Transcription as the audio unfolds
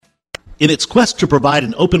In its quest to provide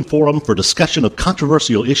an open forum for discussion of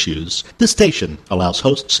controversial issues, this station allows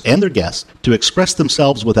hosts and their guests to express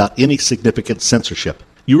themselves without any significant censorship.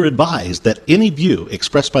 You are advised that any view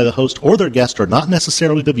expressed by the host or their guest are not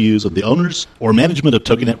necessarily the views of the owners or management of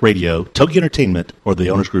TogiNet Radio, Togi Entertainment, or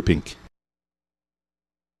the Owners Group, Inc.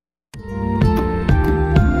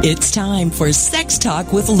 It's time for Sex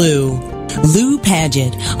Talk with Lou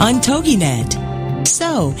Paget on TogiNet.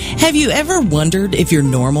 So, have you ever wondered if you're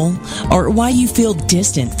normal or why you feel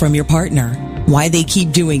distant from your partner? Why they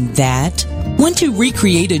keep doing that? Want to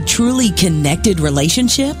recreate a truly connected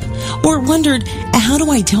relationship? Or wondered, how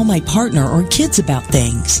do I tell my partner or kids about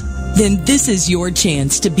things? Then this is your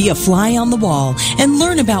chance to be a fly on the wall and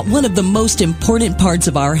learn about one of the most important parts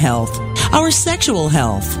of our health, our sexual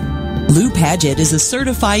health. Lou Paget is a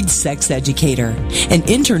certified sex educator, an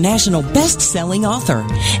international best-selling author,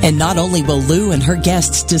 and not only will Lou and her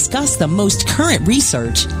guests discuss the most current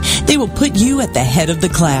research, they will put you at the head of the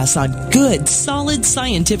class on good, solid,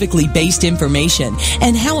 scientifically based information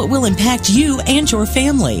and how it will impact you and your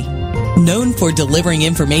family. Known for delivering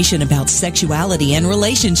information about sexuality and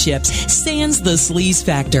relationships, sans the sleaze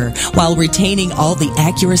factor, while retaining all the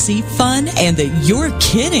accuracy, fun, and the you're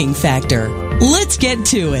kidding factor. Let's get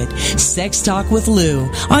to it. Sex Talk with Lou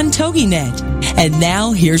on TogiNet. And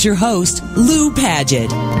now, here's your host, Lou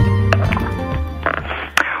Paget.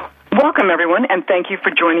 Welcome, everyone, and thank you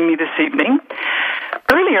for joining me this evening.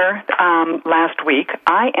 Earlier last week,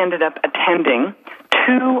 I ended up attending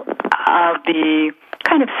two of the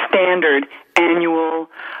kind of standard annual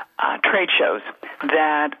trade shows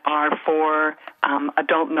that are for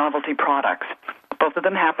adult novelty products. Both of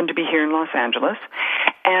them happen to be here in Los Angeles.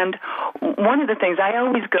 And one of the things, I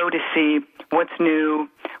always go to see what's new,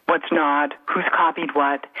 what's not, who's copied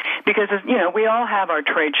what, because, you know, we all have our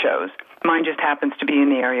trade shows. Mine just happens to be in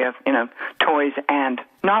the area of, you know, toys and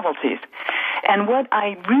novelties. And what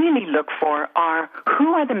I really look for are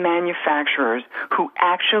who are the manufacturers who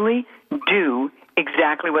actually do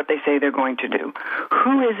exactly what they say they're going to do.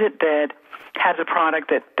 Who is it that has a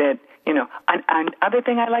product that you know, another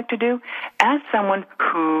thing I like to do, as someone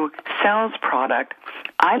who sells product,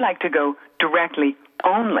 I like to go directly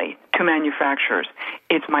only to manufacturers.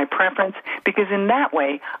 It's my preference because in that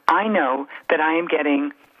way I know that I am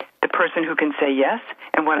getting the person who can say yes,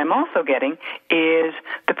 and what I'm also getting is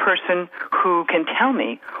the person who can tell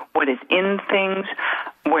me what is in things,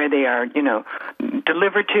 where they are, you know,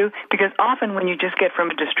 delivered to, because often when you just get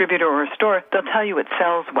from a distributor or a store, they'll tell you it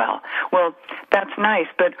sells well. Well, that's nice,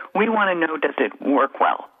 but we want to know, does it work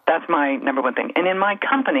well? That's my number one thing. And in my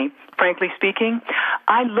company, frankly speaking,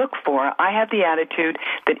 I have the attitude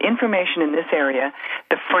that information in this area,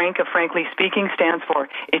 the frank of frankly speaking stands for,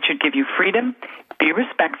 it should give you freedom, be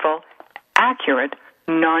respectful, accurate,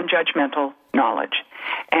 non-judgmental knowledge.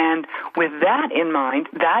 And with that in mind,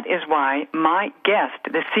 that is why my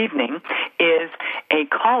guest this evening is a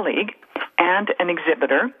colleague and an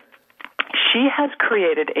exhibitor. She has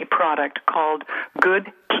created a product called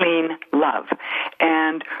Good Clean Love.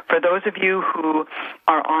 And for those of you who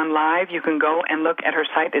are on live, you can go and look at her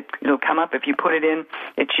site. It'll come up. If you put it in,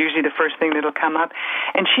 it's usually the first thing that'll come up.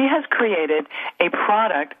 And she has created a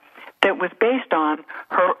product that was based on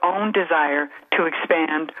her own desire to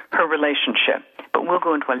expand her relationship. But we'll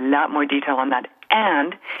go into a lot more detail on that.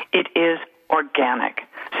 And it is organic.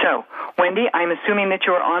 So, Wendy, I'm assuming that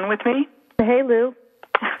you're on with me? Hey, Lou.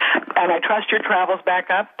 And I trust your travels back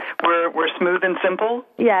up were smooth and simple?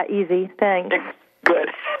 Yeah, easy. Thanks. Good.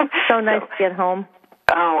 So nice to get home.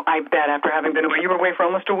 Oh, I bet, after having been away. You were away for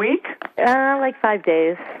almost a week? Like 5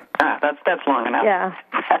 days. That's long enough. Yeah.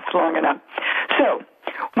 That's long enough. So,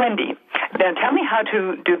 Wendy, then tell me how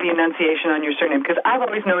to do the enunciation on your surname, because I've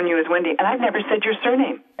always known you as Wendy, and I've never said your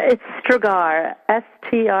surname. It's Strgar,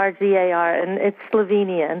 Strgar, and it's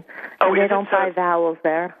Slovenian. Oh, and they don't buy vowels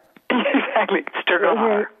there. Exactly,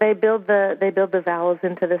 Strgar. They build the vowels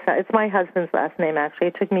into the side. It's my husband's last name, actually.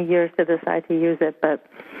 It took me years to decide to use it, but...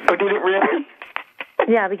 Oh, did it really?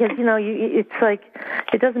 Yeah, because, you know, it's like,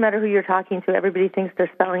 it doesn't matter who you're talking to. Everybody thinks they're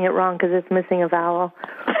spelling it wrong because it's missing a vowel.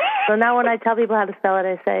 So now when I tell people how to spell it,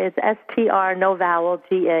 I say it's S-T-R, no vowel,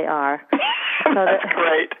 G-A-R. That's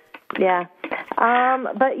great. Yeah.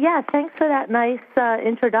 But, yeah, thanks for that nice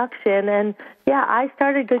introduction. And, yeah, I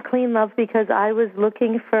started Good Clean Love because I was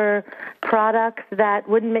looking for products that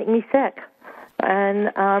wouldn't make me sick. And,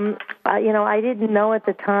 you know, I didn't know at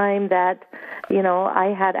the time that, you know,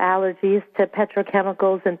 I had allergies to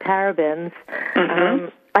petrochemicals and parabens. Mm-hmm.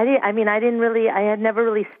 I had never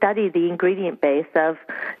really studied the ingredient base of,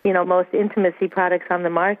 most intimacy products on the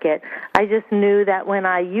market. I just knew that when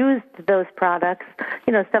I used those products,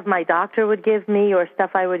 stuff my doctor would give me or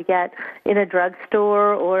stuff I would get in a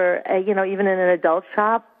drugstore or, even in an adult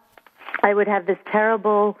shop, I would have this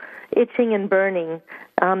terrible itching and burning.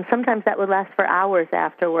 Sometimes that would last for hours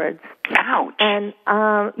afterwards. Ouch. And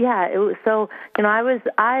it was so.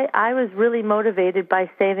 I was really motivated by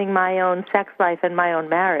saving my own sex life and my own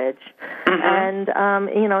marriage, and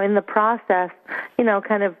in the process,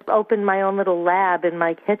 kind of opened my own little lab in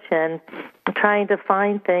my kitchen, trying to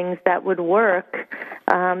find things that would work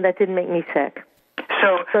that didn't make me sick.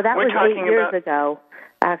 So that was 8 years ago.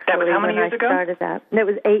 Actually, that was how many years ago? Started that. It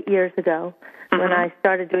was 8 years ago when I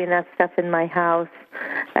started doing that stuff in my house,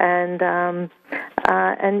 and now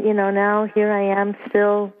here I am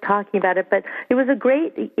still talking about it. But it was a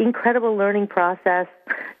great, incredible learning process,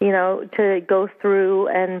 to go through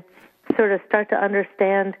and sort of start to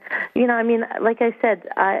understand, like I said,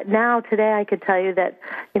 now today I could tell you that,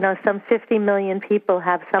 some 50 million people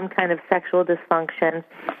have some kind of sexual dysfunction.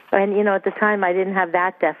 And, at the time I didn't have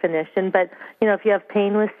that definition. But, if you have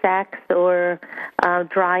pain with sex or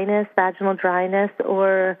dryness, vaginal dryness,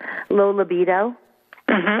 or low libido,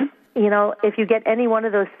 if you get any one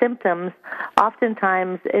of those symptoms,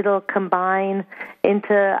 oftentimes it'll combine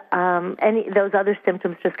into those other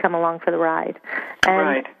symptoms just come along for the ride.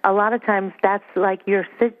 And a lot of times that's like your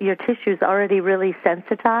tissue's already really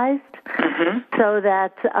sensitized, so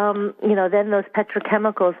that, then those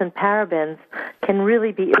petrochemicals and parabens can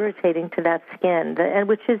really be irritating to that skin, and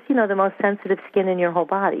which is, the most sensitive skin in your whole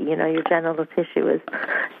body. Your genital tissue is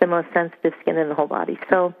the most sensitive skin in the whole body.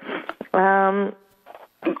 So,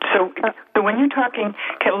 So when you're talking,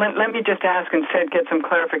 let me just ask and get some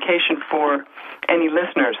clarification for any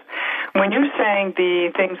listeners. When you're saying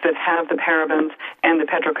the things that have the parabens and the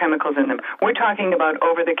petrochemicals in them, we're talking about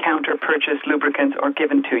over-the-counter purchased lubricants or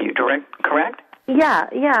given to you, correct? Yeah,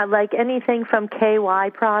 like anything from KY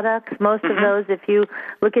products. Most of those, if you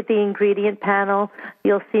look at the ingredient panel,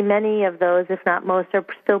 you'll see many of those, if not most, are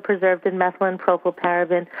still preserved in methyl and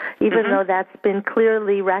propylparaben, even though that's been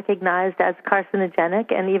clearly recognized as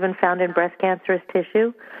carcinogenic and even found in breast cancerous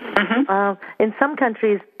tissue. In some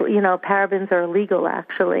countries, parabens are illegal,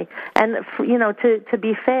 actually. And, to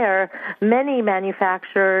be fair, many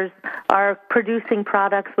manufacturers are producing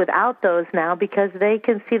products without those now because they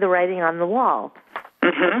can see the writing on the wall.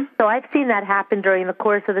 So I've seen that happen during the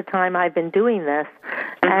course of the time I've been doing this.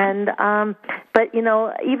 And, but,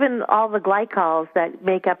 even all the glycols that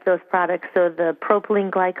make up those products, so the propylene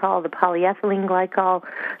glycol, the polyethylene glycol,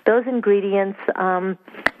 those ingredients, are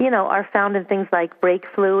found in things like brake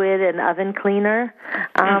fluid and oven cleaner.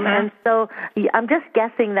 And so I'm just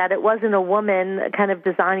guessing that it wasn't a woman kind of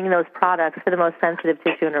designing those products for the most sensitive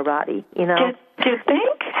tissue in her body, Do you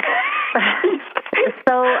think?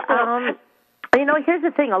 So, here's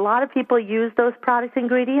the thing. A lot of people use those product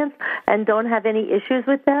ingredients and don't have any issues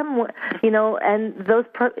with them, and those,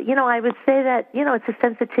 I would say that, it's a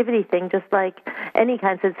sensitivity thing, just like any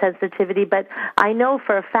kind of sensitivity. But I know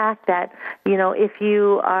for a fact that, if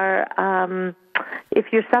you are,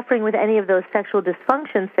 if you're suffering with any of those sexual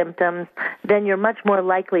dysfunction symptoms, then you're much more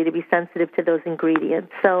likely to be sensitive to those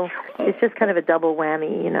ingredients. So it's just kind of a double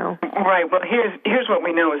whammy, Right. Well, here's what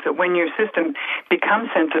we know is that when your system becomes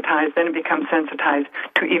sensitized, then it becomes sensitized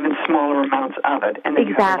to even smaller amounts of it, and then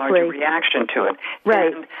you have a larger reaction to it.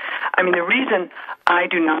 Right. And, the reason I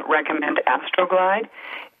do not recommend Astroglide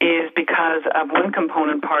is because of one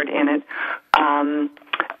component part in it,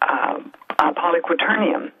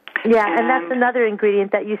 polyquaternium. Yeah, and that's another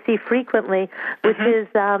ingredient that you see frequently, which is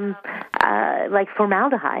like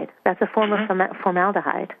formaldehyde. That's a form of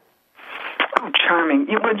formaldehyde. Oh, charming.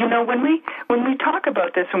 Well, when we talk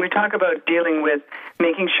about this and we talk about dealing with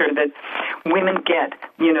making sure that women get,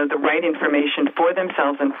 the right information for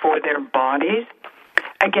themselves and for their bodies,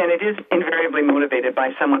 again, it is invariably motivated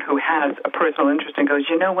by someone who has a personal interest and goes,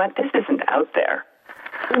 you know what, this isn't out there.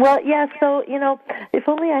 Well, yeah, so, if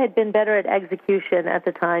only I had been better at execution at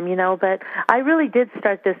the time, but I really did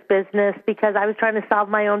start this business because I was trying to solve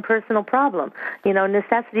my own personal problem.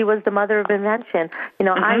 Necessity was the mother of invention.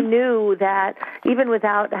 I knew that even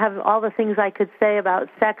without having all the things I could say about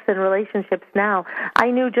sex and relationships now,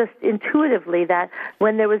 I knew just intuitively that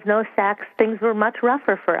when there was no sex, things were much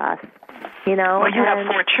rougher for us. Well, you have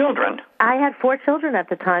 4 children. I had 4 children at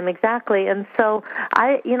the time, exactly. And so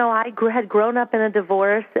I had grown up in a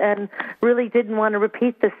divorce and really didn't want to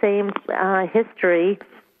repeat the same history.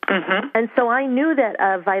 Mm-hmm. And so I knew that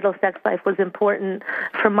a vital sex life was important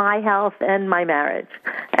for my health and my marriage.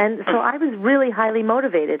 And so I was really highly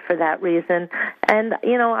motivated for that reason. And,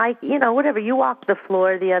 whatever, you walked the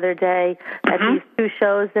floor the other day at these two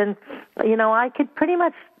shows, and, I could pretty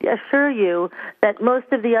much assure you that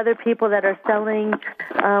most of the other people that are selling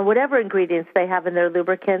whatever ingredients they have in their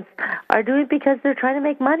lubricants are doing it because they're trying to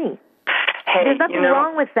make money. Hey, there's nothing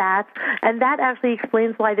wrong with that, and that actually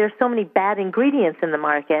explains why there's so many bad ingredients in the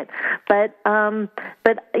market. But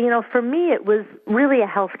for me, it was really a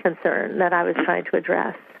health concern that I was trying to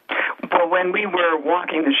address. Well, when we were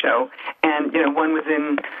walking the show, and one was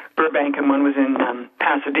in Burbank and one was in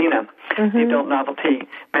Pasadena, the Adult Novelty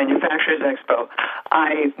Manufacturers Expo,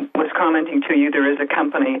 I was commenting to you there is a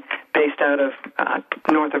company based out of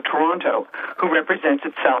north of Toronto who represents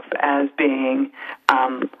itself as being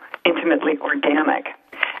intimately organic.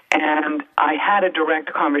 And I had a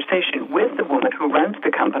direct conversation with the woman who runs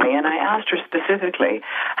the company, and I asked her specifically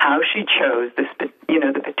how she chose this,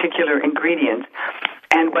 the particular ingredients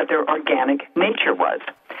and what their organic nature was.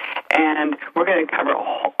 And we're going to cover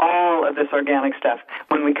all of this organic stuff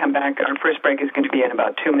when we come back. Our first break is going to be in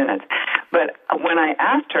about 2 minutes. But when I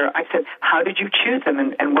asked her, I said, how did you choose them,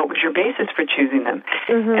 and what was your basis for choosing them?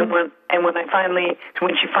 And when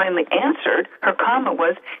she finally answered, her comment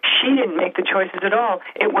was she didn't make the choices at all.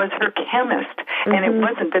 It was her chemist, and it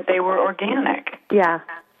wasn't that they were organic. Yeah.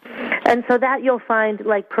 And so that you'll find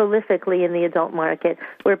prolifically in the adult market,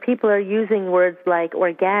 where people are using words like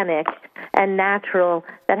organic and natural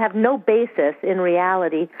that have no basis in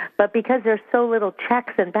reality, but because there's so little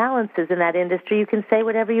checks and balances in that industry, you can say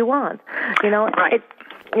whatever you want. Right.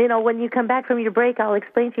 When you come back from your break, I'll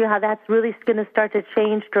explain to you how that's really going to start to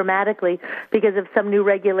change dramatically because of some new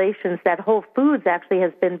regulations that Whole Foods actually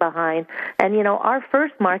has been behind. And, our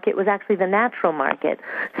first market was actually the natural market.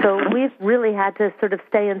 So we've really had to sort of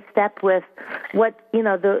stay in step with what,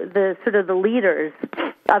 the sort of the leaders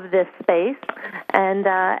of this space. And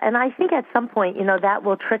I think at some point, that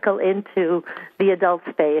will trickle into the adult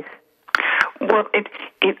space. Well,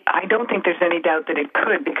 I don't think there's any doubt that it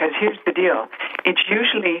could, because here's the deal. It's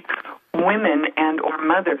usually women and or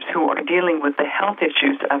mothers who are dealing with the health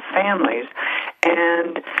issues of families,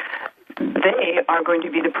 and they are going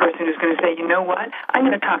to be the person who's going to say, you know what, I'm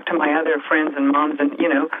going to talk to my other friends and moms, and,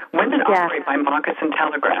 women operate by moccasin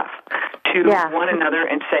telegraph to one another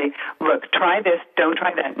and say, look, try this, don't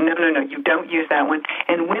try that. No, you don't use that one.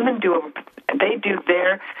 And women do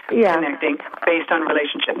their connecting based on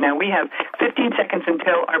relationship. Now, we have 15 seconds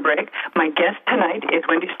until our break. My guest tonight is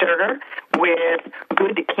Wendy Sturger with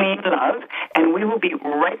Good Clean Love, and we will be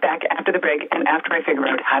right back after the break and after I figure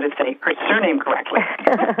out how to say her surname correctly.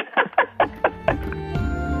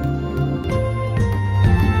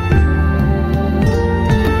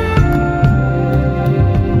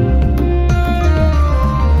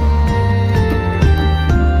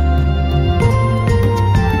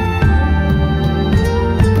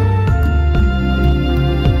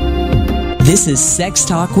 This is Sex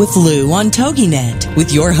Talk with Lou on TogiNet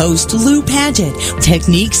with your host, Lou Paget.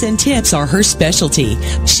 Techniques and tips are her specialty.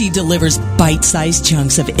 She delivers bite-sized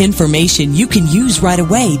chunks of information you can use right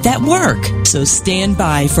away that work. So stand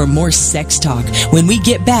by for more Sex Talk when we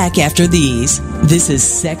get back after these. This is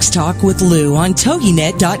Sex Talk with Lou on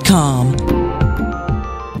TogiNet.com.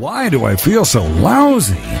 Why do I feel so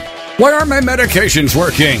lousy? Why aren't my medications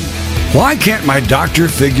working? Why can't my doctor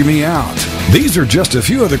figure me out? These are just a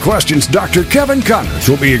few of the questions Dr. Kevin Connors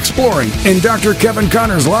will be exploring in Dr. Kevin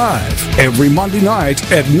Connors Live every Monday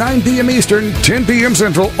night at 9 p.m. Eastern, 10 p.m.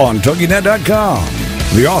 Central on TogiNet.com.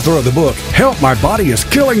 The author of the book, Help My Body Is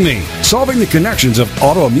Killing Me, solving the connections of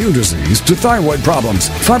autoimmune disease to thyroid problems,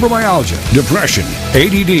 fibromyalgia, depression,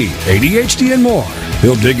 ADD, ADHD, and more.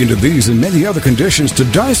 He'll dig into these and many other conditions to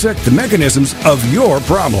dissect the mechanisms of your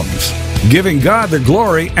problems. Giving God the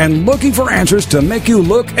glory and looking for answers to make you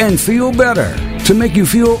look and feel better, to make you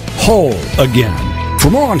feel whole again.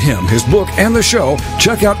 For more on him, his book, and the show,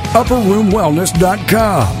 check out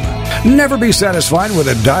UpperRoomWellness.com. Never be satisfied with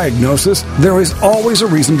a diagnosis. There is always a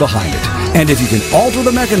reason behind it. And if you can alter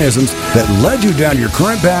the mechanisms that led you down your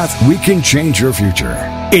current path, we can change your future.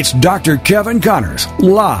 It's Dr. Kevin Connors,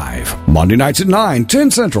 live, Monday nights at 9,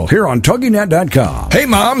 10 Central, here on TogiNet.com. Hey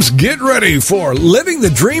moms, get ready for Living the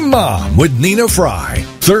Dream Mom with Nina Fry.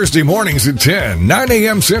 Thursday mornings at 10, 9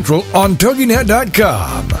 a.m. Central on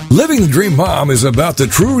TogiNet.com. Living the Dream Mom is about the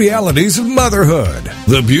true realities of motherhood,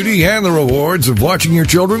 the beauty and the rewards of watching your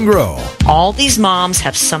children grow. All these moms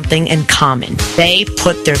have something in common. They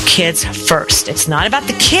put their kids first. It's not about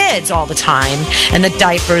the kids all the time and the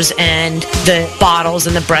diapers and the bottles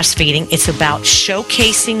and the the breastfeeding. It's about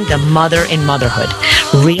showcasing the mother in motherhood,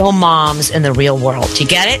 real moms in the real world. You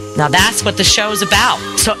get it? Now that's what the show is about.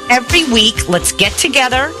 So every week, let's get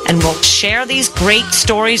together and we'll share these great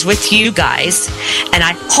stories with you guys. And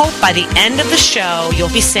I hope by the end of the show, you'll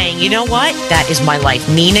be saying, you know what? That is my life.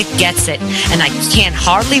 Nina gets it. And I can't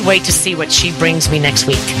hardly wait to see what she brings me next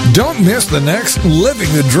week. Don't miss the next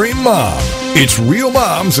Living the Dream Mom. It's Real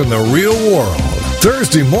Moms in the Real World.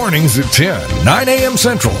 Thursday mornings at 10, 9 a.m.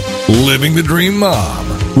 Central. Living the Dream Mom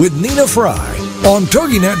with Nina Fry on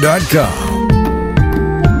TogiNet.com.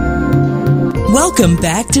 Welcome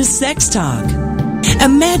back to Sex Talk.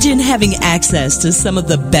 Imagine having access to some of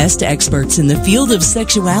the best experts in the field of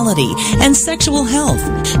sexuality and sexual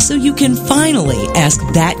health so you can finally ask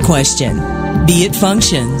that question. Be it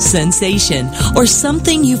function, sensation, or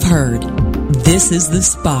something you've heard. This is the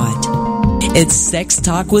spot. It's Sex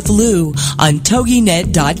Talk with Lou on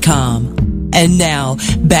TogiNet.com. And now,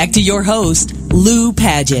 back to your host, Lou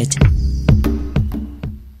Paget.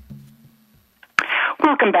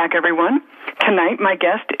 Welcome back, everyone. Tonight, my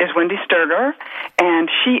guest is Wendy Sturger, and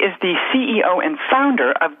she is the CEO and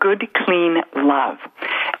founder of Good Clean Love.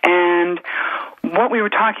 And what we were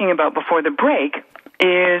talking about before the break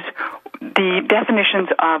is the definitions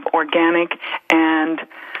of organic and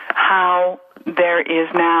how there is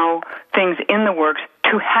now things in the works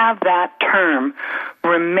to have that term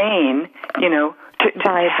remain, to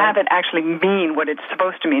have it actually mean what it's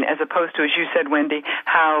supposed to mean, as opposed to, as you said, Wendy,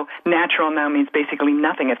 how natural now means basically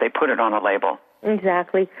nothing if they put it on a label.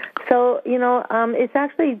 Exactly. So, it's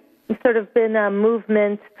actually sort of been a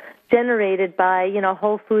movement generated by,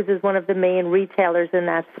 Whole Foods is one of the main retailers in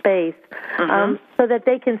that space, so that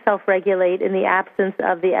they can self-regulate in the absence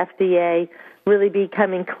of the FDA really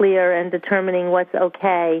becoming clear and determining what's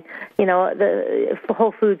okay. The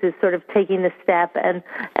Whole Foods is sort of taking the step, and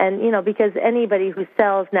because anybody who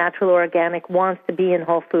sells natural or organic wants to be in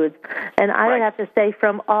Whole Foods. And I would have to say,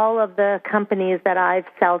 from all of the companies that I've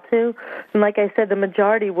sold to, and like I said, the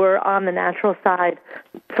majority were on the natural side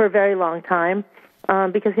for a very long time.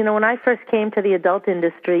 Because, when I first came to the adult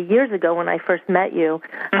industry years ago, when I first met you,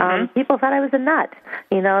 people thought I was a nut.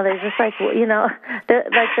 They're just like,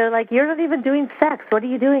 they're like, you're not even doing sex. What are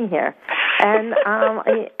you doing here? And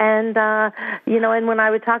when I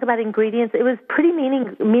would talk about ingredients, it was pretty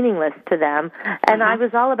meaningless to them. And I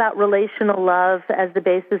was all about relational love as the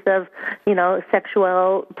basis of,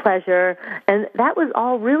 sexual pleasure. And that was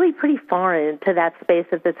all really pretty foreign to that space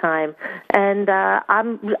at the time. And I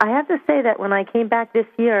have to say that when I came back this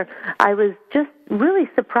year, I was just really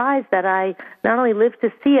surprised that I not only lived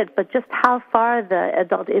to see it, but just how far the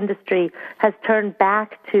adult industry has turned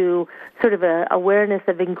back to sort of a awareness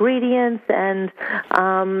of ingredients and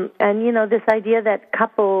this idea that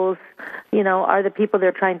couples, are the people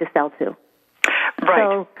they're trying to sell to.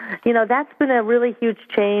 Right. So, that's been a really huge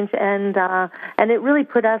change, and it really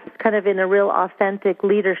put us kind of in a real authentic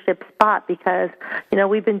leadership spot because,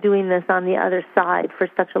 we've been doing this on the other side for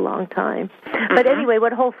such a long time. But anyway,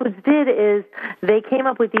 what Whole Foods did is they came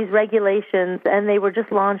up with these regulations, and they were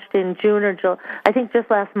just launched in June or July, I think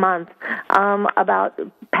just last month, about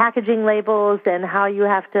packaging labels and how you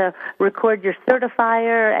have to record your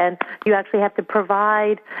certifier, and you actually have to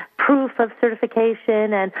provide proof of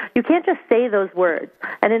certification, and you can't just say those words.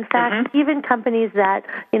 And in fact, even companies that,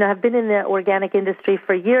 have been in the organic industry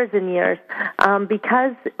for years and years,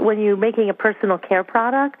 because when you're making a personal care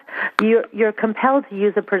product, you're compelled to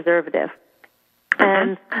use a preservative.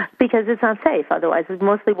 And because it's unsafe otherwise. It's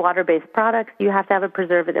mostly water-based products. You have to have a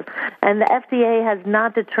preservative. And the FDA has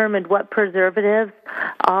not determined what preservatives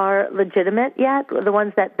are legitimate yet, the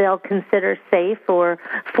ones that they'll consider safe or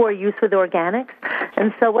for use with organics.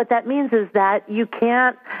 And so what that means is that you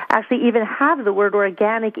can't actually even have the word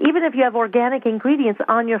organic, even if you have organic ingredients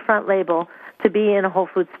on your front label, to be in a Whole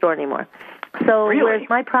Foods store anymore. So whereas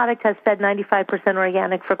my product has said 95%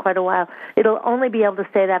 organic for quite a while, it'll only be able to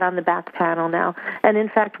say that on the back panel now. And in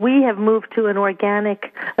fact, we have moved to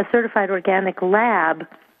a certified organic lab,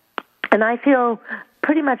 and I feel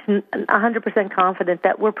pretty much 100% confident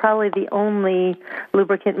that we're probably the only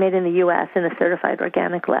lubricant made in the U.S. in a certified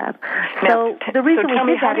organic lab. So the reason we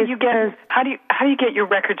did that is because... How do you get your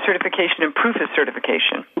record certification and proof of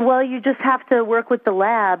certification? Well, you just have to work with the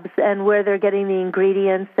labs and where they're getting the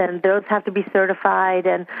ingredients, and those have to be certified.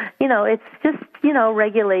 And, it's just,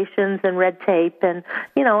 regulations and red tape. And,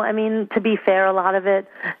 to be fair, a lot of it,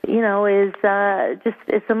 is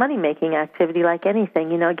it's a money-making activity like anything.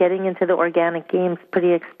 Getting into the organic game is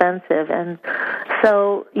pretty expensive. And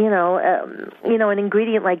so, an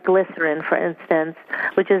ingredient like glycerin, for instance,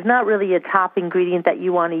 which is not really a top ingredient that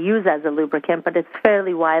you want to use as a lubricant, but it's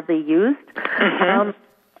fairly widely used.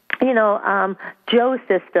 Joe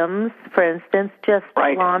Systems, for instance, just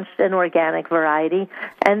launched an organic variety,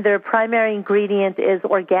 and their primary ingredient is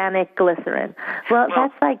organic glycerin. Well,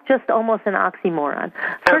 that's like just almost an oxymoron.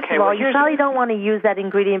 First of all, you probably don't want to use that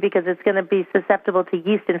ingredient because it's going to be susceptible to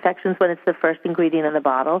yeast infections when it's the first ingredient in the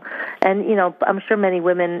bottle. And, I'm sure many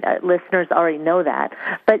women listeners already know that.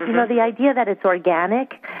 But, the idea that it's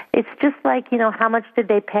organic, it's just like, how much did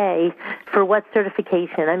they pay for what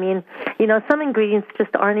certification? I mean, some ingredients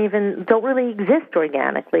just don't really exist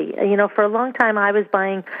organically. For a long time I was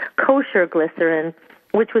buying kosher glycerin,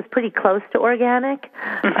 which was pretty close to organic.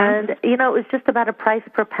 And, it was just about a price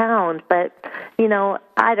per pound. But,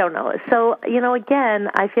 I don't know. So, again,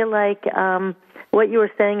 I feel like what you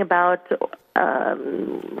were saying about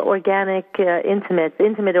organic intimate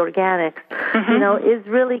organics, is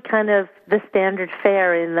really kind of the standard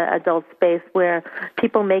fare in the adult space where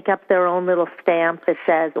people make up their own little stamp that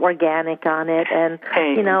says organic on it, and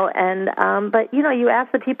but you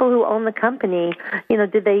ask the people who own the company,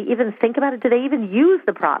 did they even think about it? Did they even use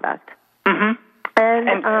the product? And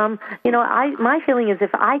my feeling is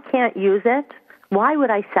if I can't use it, why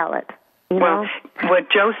would I sell it? Well, what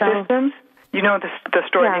Joe Systems. You know the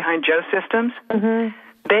story behind Joe Systems?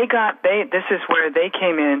 This is where they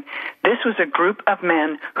came in. This was a group of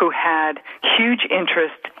men who had huge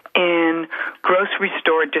interest in grocery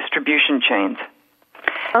store distribution chains.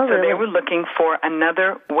 Oh, so really? They were looking for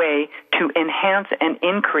another way to enhance and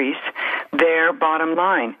increase their bottom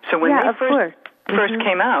line. So when they first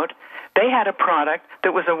came out, they had a product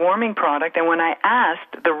that was a warming product, and when I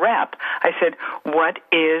asked the rep, I said, what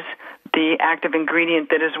is the active ingredient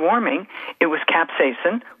that is warming? It was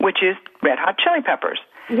capsaicin, which is red hot chili peppers.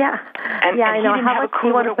 Yeah. And I know. How much do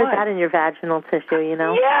you want to put was. That in your vaginal tissue,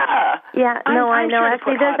 Yeah. Yeah, no, I know. Sure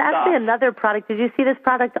actually, there's actually another product. Did you see this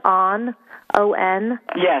product ON? ON?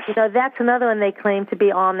 Yes. That's another one they claim to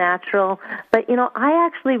be all natural. But, I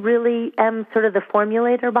actually really am sort of the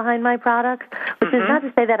formulator behind my products, which is not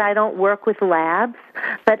to say that I don't work with labs,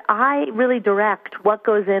 but I really direct what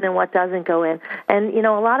goes in and what doesn't go in. And,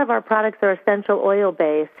 a lot of our products are essential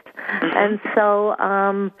oil-based. And so,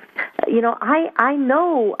 I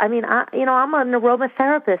know, I'm an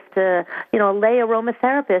aromatherapist, a lay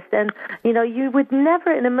aromatherapist, and, you would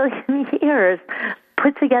never in a million years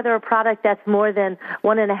put together a product that's more than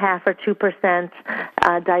 1.5 or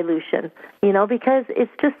 2% dilution, because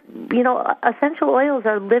it's just, essential oils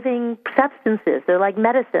are living substances. They're like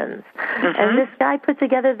medicines. And this guy put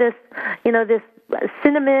together this, this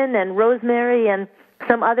cinnamon and rosemary and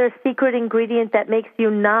some other secret ingredient that makes you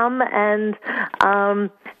numb and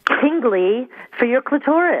tingly for your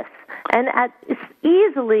clitoris. And at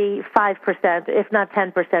easily 5%, if not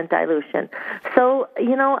 10% dilution. So,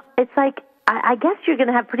 it's like, I guess you're going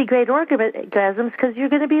to have pretty great orgasms because you're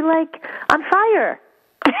going to be like on fire.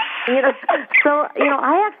 So,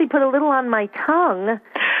 I actually put a little on my tongue,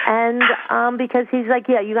 and because he's like,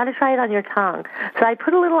 yeah, you got to try it on your tongue. So I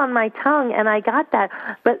put a little on my tongue, and I got that.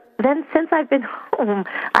 But then since I've been home,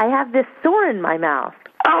 I have this sore in my mouth.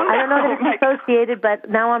 Oh, no. I don't know that it's associated, but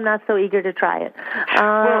now I'm not so eager to try it.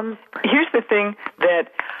 Well, here's the thing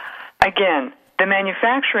that, again, the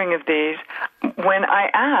manufacturing of these, when I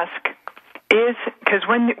ask, is because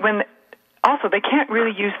when also they can't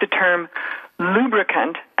really use the term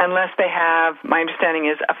lubricant unless they have, my understanding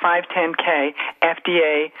is, a 510K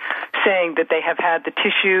FDA saying that they have had the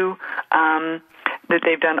tissue, that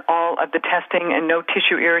they've done all of the testing and no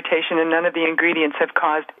tissue irritation, and none of the ingredients have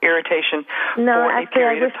caused irritation for a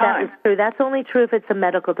period of time. That was true. That's only true if it's a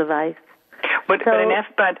medical device. But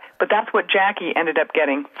that's what Jackie ended up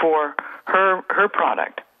getting for her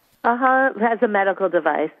product. As a medical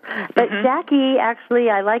device. But Jackie,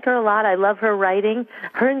 actually, I like her a lot. I love her writing.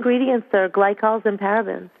 Her ingredients are glycols and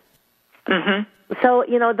parabens. So,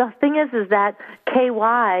 the thing is that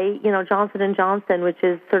KY, Johnson & Johnson, which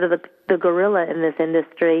is sort of the gorilla in this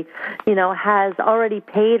industry, has already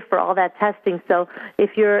paid for all that testing. So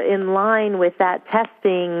if you're in line with that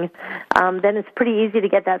testing, then it's pretty easy to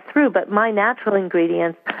get that through. But my natural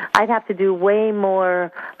ingredients, I'd have to do way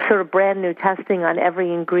more sort of brand new testing on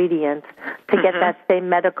every ingredient to get that same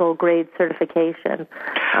medical grade certification.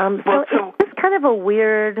 So it's just kind of a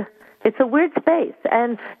weird... It's a weird space.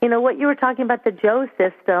 And, what you were talking about, the Joe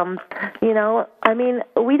system, we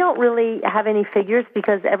don't really have any figures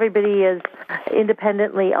because everybody is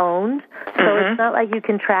independently owned. So it's not like you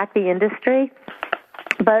can track the industry.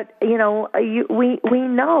 But, we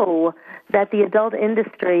know that the adult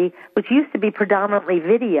industry, which used to be predominantly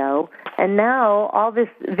video, and now all this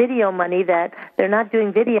video money that they're not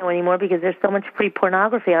doing video anymore because there's so much free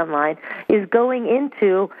pornography online, is going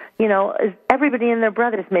into, everybody and their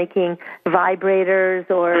brothers making vibrators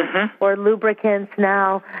or lubricants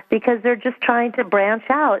now because they're just trying to branch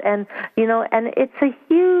out. And, and it's a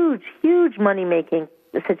huge, huge money-making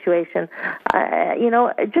situation,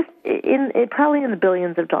 just probably in the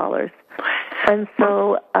billions of dollars. And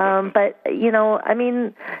so,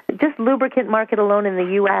 just lubricant market alone in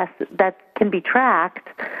the U.S. that can be tracked,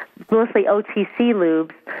 mostly OTC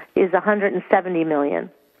lubes, is $170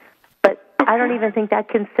 million. But I don't even think that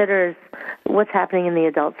considers what's happening in the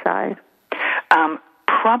adult side.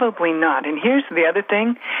 Probably not. And here's the other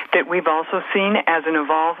thing that we've also seen as an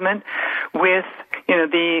evolvement with,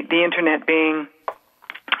 the Internet being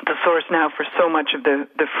the source now for so much of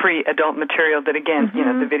the free adult material that, again,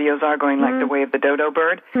 the videos are going like the way of the dodo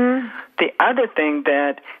bird. The other thing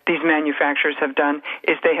that these manufacturers have done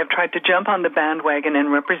is they have tried to jump on the bandwagon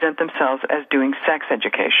and represent themselves as doing sex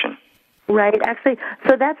education. Right, actually,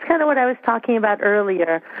 so that's kind of what I was talking about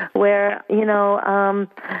earlier, where,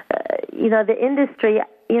 the industry,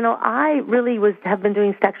 I really have been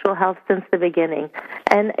doing sexual health since the beginning.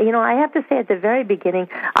 And, I have to say at the very beginning,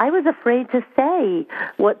 I was afraid to say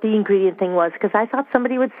what the ingredient thing was because I thought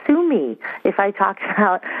somebody would sue me if I talked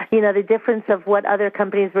about, the difference of what other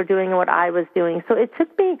companies were doing and what I was doing. So it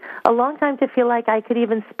took me a long time to feel like I could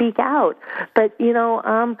even speak out. But,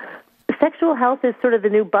 sexual health is sort of the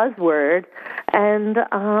new buzzword, and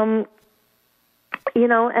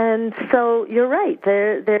and so you're right.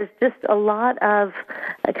 There's just a lot of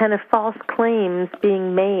kind of false claims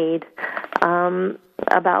being made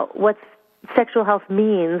about what sexual health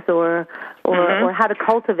means, or how to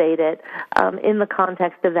cultivate it in the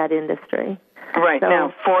context of that industry. Right. So,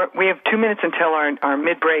 now, we have 2 minutes until our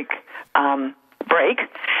mid-break break.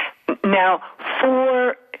 Now,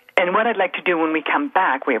 and what I'd like to do when we come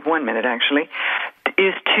back, we have 1 minute actually,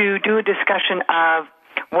 is to do a discussion of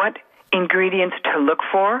what ingredients to look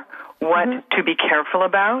for, what to be careful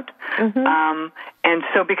about. And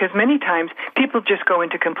so, because many times people just go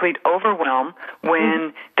into complete overwhelm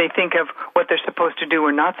when they think of what they're supposed to do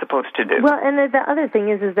or not supposed to do. Well, and the other thing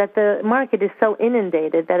is that the market is so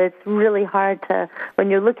inundated that it's really hard to,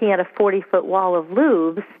 when you're looking at a 40-foot wall of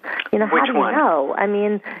lubes, how do you know? I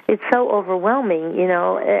mean, it's so overwhelming,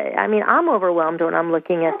 I'm overwhelmed when I'm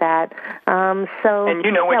looking at that. And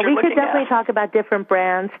you know what you're we looking could definitely at. talk about different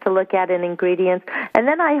brands to look at in ingredients. And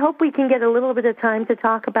then I hope we can get a little bit of time to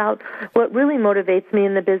talk about what really motivates me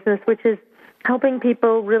in the business, which is helping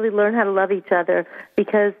people really learn how to love each other,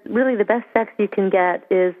 because really the best sex you can get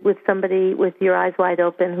is with somebody with your eyes wide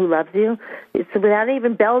open who loves you. It's without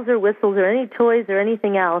even bells or whistles or any toys or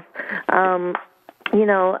anything else. How,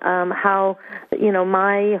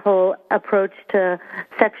 my whole approach to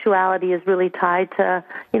sexuality is really tied to,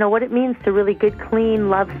 what it means to really good, clean,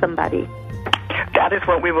 love somebody. That is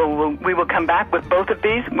what we will come back with both of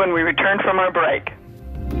these when we return from our break.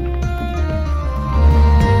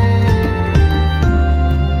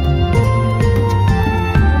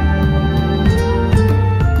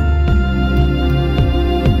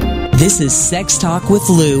 This is Sex Talk with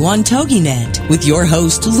Lou on TogiNet with your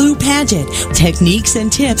host, Lou Paget. Techniques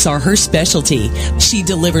and tips are her specialty. She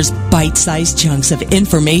delivers bite-sized chunks of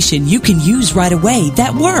information you can use right away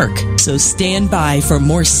that work. So stand by for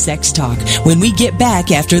more Sex Talk when we get back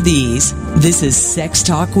after these. This is Sex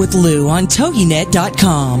Talk with Lou on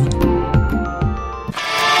TogiNet.com.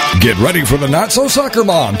 Get ready for the Not So Soccer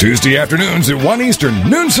Mom, Tuesday afternoons at 1 Eastern,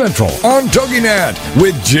 noon Central, on TogiNet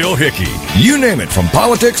with Jill Hickey. You name it, from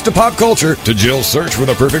politics to pop culture to Jill's search for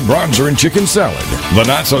the perfect bronzer and chicken salad. The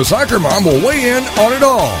Not So Soccer Mom will weigh in on it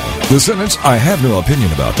all. The sentence, "I have no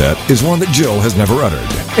opinion about that," is one that Jill has never uttered.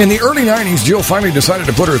 In the early 90s, Jill finally decided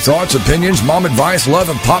to put her thoughts, opinions, mom advice, love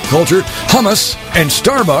of pop culture, hummus, and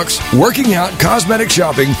Starbucks, working out, cosmetic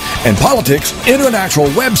shopping, and politics into an actual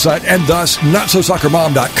website, and thus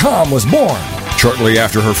NotSoSoccerMom.com was born. Shortly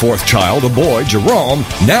after her fourth child, a boy, Jerome,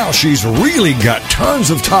 now she's really got tons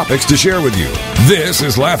of topics to share with you. This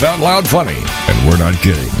is Laugh Out Loud Funny, and we're not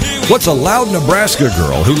kidding. What's a loud Nebraska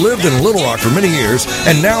girl who lived in Little Rock for many years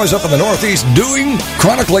and now is up in the Northeast doing?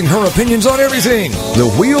 Chronicling her opinions on everything. The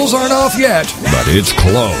wheels aren't off yet, but it's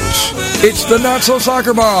close. It's the Not So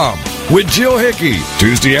Soccer Mom with Jill Hickey,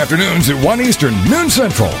 Tuesday afternoons at 1 Eastern, noon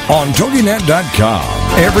Central, on TogiNet.com.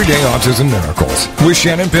 Everyday Autism Miracles with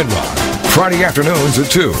Shannon Penrod. Friday afternoons at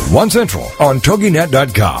 2, 1 Central, on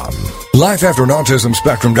TogiNet.com. Life after an autism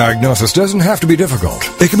spectrum diagnosis doesn't have to be difficult.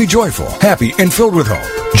 It can be joyful, happy, and filled with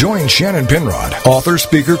hope. Join Shannon Penrod, author,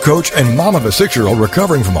 speaker, coach, and mom of a 6-year-old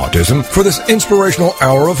recovering from autism, for this inspirational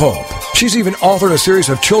hour of hope. She's even authored a series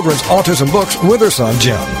of children's autism books with her son,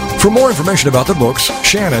 Jim. For more information about the books,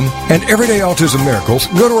 Shannon, and Everyday Autism Miracles,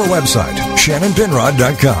 go to her website,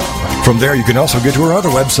 shannonpenrod.com. From there, you can also get to her other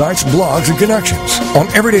websites, blogs, and connections. On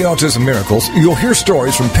Everyday Autism Miracles, you'll hear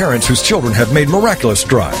stories from parents whose children have made miraculous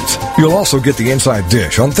strides. You'll also get the inside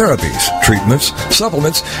dish on therapies, treatments,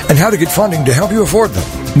 supplements, and how to get funding to help you afford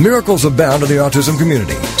them. Miracles abound in the autism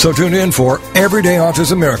community. So tune in for Everyday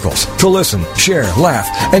Autism Miracles to listen, share, laugh,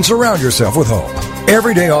 and surround yourself with hope.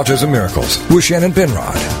 Everyday Autism Miracles with Shannon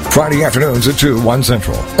Penrod. Friday afternoons at 2, 1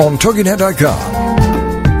 Central on TogiNet.com.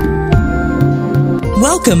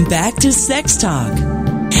 Welcome back to Sex Talk.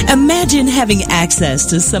 Imagine having access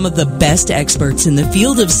to some of the best experts in the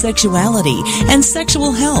field of sexuality and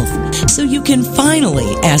sexual health, so you can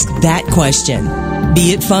finally ask that question.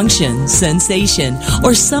 Be it function, sensation,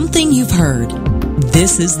 or something you've heard,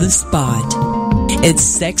 this is the spot. It's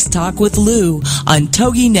Sex Talk with Lou on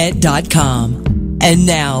TogiNet.com. And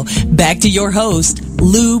now, back to your host,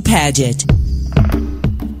 Lou Paget.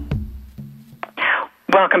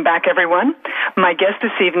 Welcome back, everyone. My guest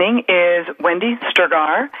this evening is Wendy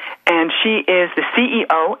Sturgar, and she is the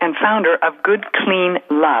CEO and founder of Good Clean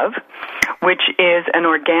Love, which is an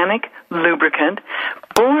organic lubricant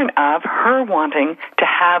born of her wanting to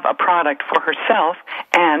have a product for herself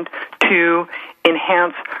and to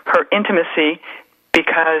enhance her intimacy,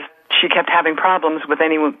 because she kept having problems with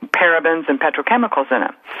any parabens and petrochemicals in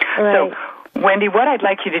it. Right. So, Wendy, what I'd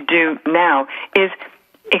like you to do now is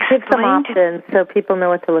give some options so people know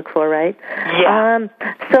what to look for, right? Yeah.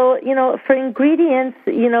 So, for ingredients,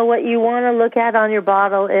 what you want to look at on your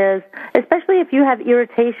bottle is, especially if you have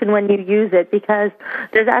irritation when you use it, because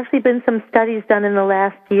there's actually been some studies done in the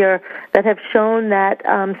last year that have shown that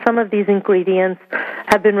some of these ingredients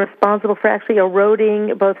have been responsible for actually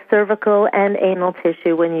eroding both cervical and anal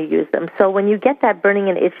tissue when you use them. So when you get that burning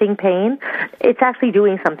and itching pain, it's actually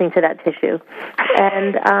doing something to that tissue.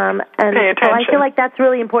 And so I feel like that's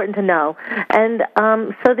really important to know. And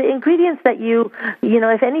so the ingredients that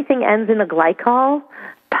if anything ends in a glycol,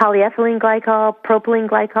 polyethylene glycol, propylene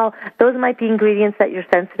glycol, those might be ingredients that you're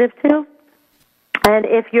sensitive to. And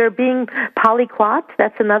if you're being polyquat,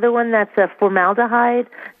 that's another one that's a formaldehyde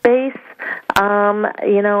base.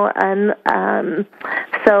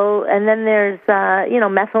 And then there's,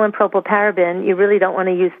 methyl and propylparaben. You really don't want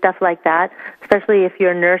to use stuff like that, especially if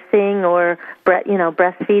you're nursing or,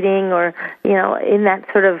 breastfeeding or, in that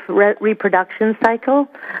sort of reproduction cycle.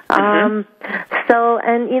 And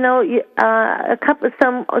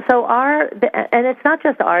it's not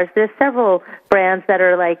just ours. There's several brands that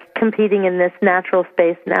are like competing in this natural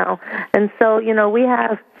space now. And so, we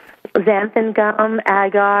have xanthan gum,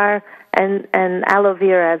 agar, and aloe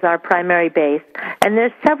vera as our primary base. And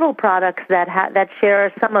there's several products that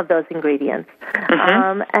share some of those ingredients. And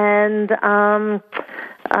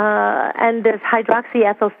there's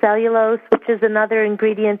hydroxyethyl cellulose, which is another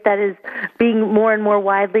ingredient that is being more and more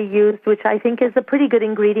widely used, which I think is a pretty good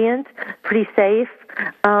ingredient, pretty safe.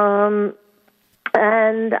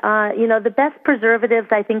 The best preservatives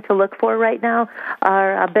I think to look for right now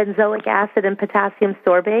are benzoic acid and potassium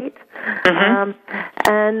sorbate.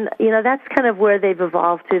 That's kind of where they've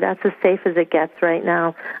evolved to. That's as safe as it gets right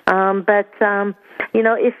now.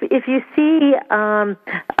 If you see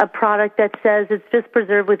a product that says it's just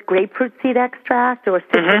preserved with grapefruit seed extract or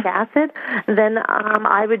citric acid, then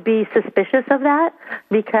I would be suspicious of that,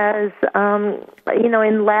 because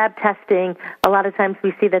in lab testing, a lot of times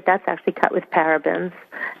we see that that's actually cut with parabens,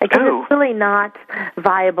 because it's really not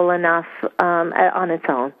viable enough on its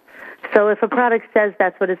own. So if a product says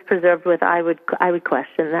that's what it's preserved with, I would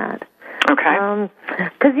question that. Okay.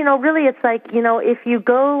 Because, really it's like, if you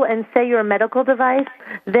go and say you're a medical device,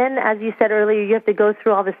 then, as you said earlier, you have to go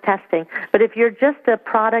through all this testing. But if you're just a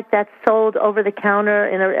product that's sold over the counter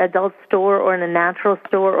in an adult store or in a natural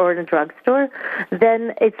store or in a drugstore,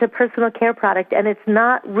 then it's a personal care product, and it's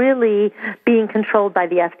not really being controlled by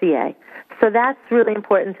the FDA. So that's really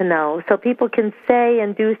important to know. So people can say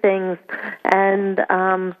and do things, and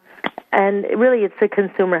really it's the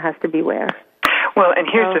consumer has to beware. Well, and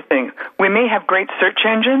here's the thing. We may have great search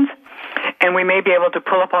engines, and we may be able to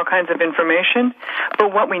pull up all kinds of information,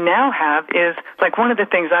 but what we now have is, like, one of the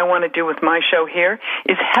things I want to do with my show here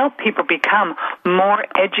is help people become more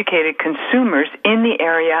educated consumers in the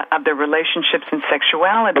area of their relationships and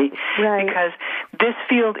sexuality, because this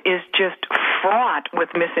field is just fraught with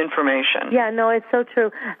misinformation. Yeah, no, it's so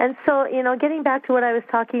true. And so, getting back to what I was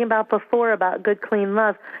talking about before about good, clean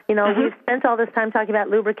love, we've spent all this time talking about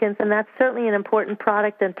lubricants, and that's certainly an important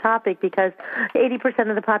product and topic because 80%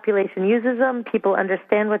 of the population uses them. People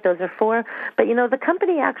understand what those are for. But, the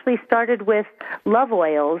company actually started with love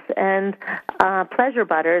oils and pleasure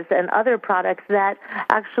butters and other products that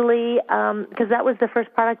actually, because that was the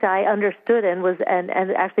first product I understood and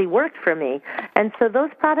actually worked for me. And so those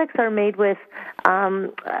products are made with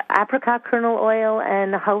apricot kernel oil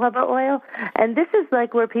and jojoba oil. And this is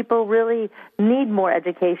like where people really need more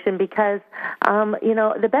education because,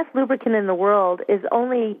 the best lubricant in the world is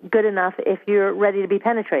only good enough if you're ready to be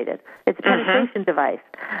penetrated. It's a penetration device.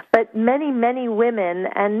 But many, many women,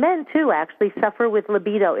 and men too, actually suffer with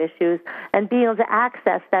libido issues and being able to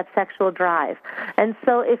access that sexual drive. And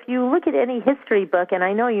so if you look at any history book, and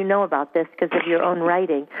I know you know about this because of your own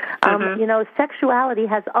writing, sexuality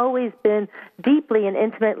has always been deeply and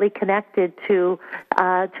intimately connected to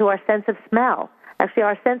our sense of smell. Actually,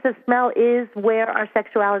 our sense of smell is where our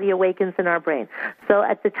sexuality awakens in our brain. So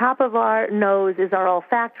at the top of our nose is our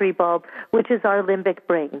olfactory bulb, which is our limbic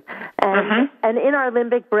brain. And in our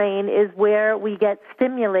limbic brain is where we get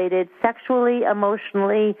stimulated sexually,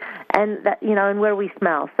 emotionally, and where we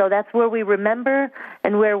smell. So that's where we remember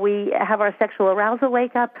and where we have our sexual arousal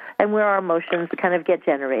wake up and where our emotions kind of get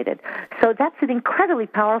generated. So that's an incredibly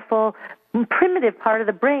powerful primitive part of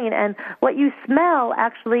the brain, and what you smell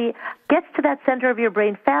actually gets to that center of your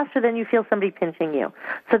brain faster than you feel somebody pinching you.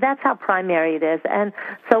 So that's how primary it is. And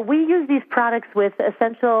so we use these products with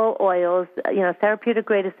essential oils, therapeutic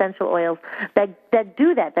grade essential oils that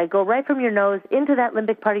do that. They go right from your nose into that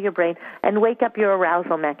limbic part of your brain and wake up your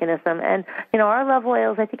arousal mechanism. And, our love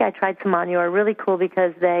oils, I think I tried some on you, are really cool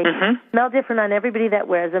because they smell different on everybody that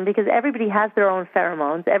wears them because everybody has their own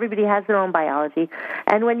pheromones. Everybody has their own biology.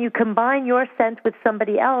 And when you combine your scent with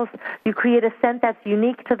somebody else, you create a scent that's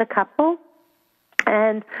unique to the couple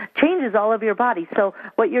and changes all of your body. So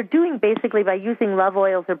what you're doing basically by using love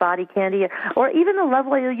oils or body candy or even a love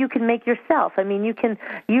oil you can make yourself. I mean, you can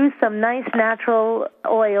use some nice natural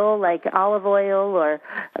oil like olive oil or,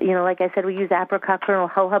 like I said, we use apricot kernel,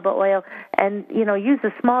 jojoba oil, and, use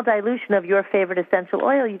a small dilution of your favorite essential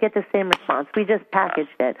oil. You get the same response. We just packaged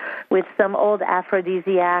it with some old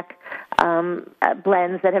aphrodisiac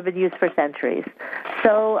blends that have been used for centuries.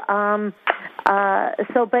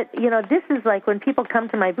 But this is like when people come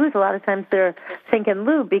to my booth, a lot of times they're thinking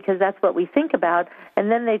lube because that's what we think about,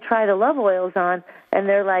 and then they try the love oils on, and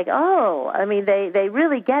they're like, oh, I mean, they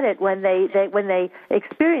really get it when they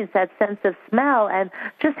experience that sense of smell and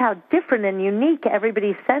just how different and unique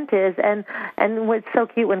everybody's scent is, and it's so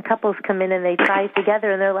cute when couples come in and they try it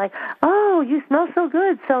together, and they're like, oh, you smell so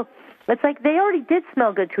good. So it's like they already did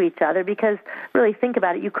smell good to each other because, really, think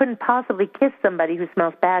about it. You couldn't possibly kiss somebody who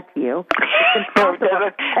smells bad to you.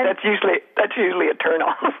 That's usually a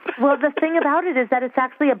turn-off. Well, the thing about it is that it's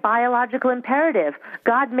actually a biological imperative.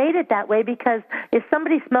 God made it that way because if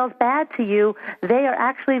somebody smells bad to you, they are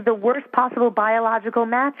actually the worst possible biological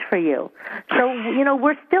match for you. So,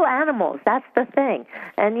 we're still animals. That's the thing.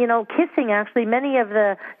 And, kissing, actually, many of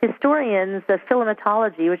the historians, the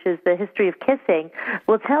philematology, which is the history of kissing,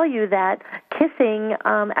 will tell you that kissing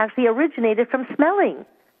actually originated from smelling.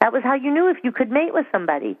 That was how you knew if you could mate with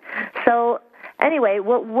somebody. So anyway,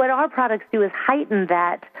 what our products do is heighten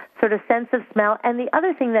that sort of sense of smell. And the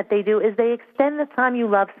other thing that they do is they extend the time you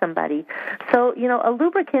love somebody. So, a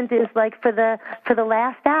lubricant is like for the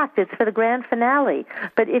last act. It's for the grand finale.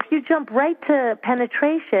 But if you jump right to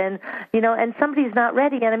penetration, and somebody's not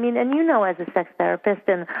ready, and as a sex therapist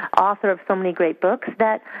and author of so many great books,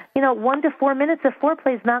 that, 1 to 4 minutes of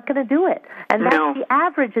foreplay is not going to do it. And that's the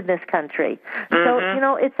average in this country. So,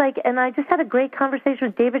 it's like, and I just had a great conversation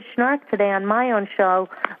with David Schnark today on my own show,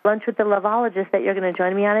 Lunch with the Loveologist, that you're going to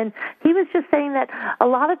join me on. And he was just saying that a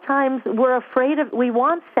lot of times we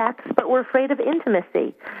want sex, but we're afraid of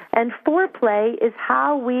intimacy. And foreplay is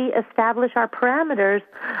how we establish our parameters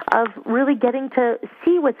of really getting to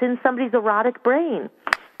see what's in somebody's erotic brain.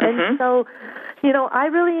 And so, I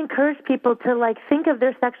really encourage people to think of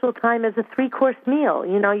their sexual time as a 3-course meal.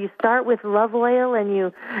 You start with love oil and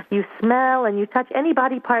you smell and you touch. Any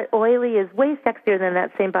body part oily is way sexier than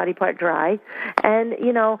that same body part dry. And,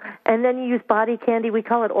 and then you use body candy. We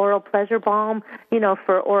call it oral pleasure balm,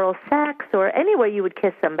 for oral sex or anywhere you would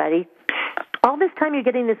kiss somebody. All this time you're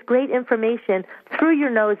getting this great information through your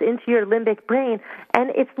nose into your limbic brain,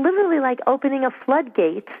 and it's literally like opening a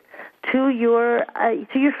floodgate to your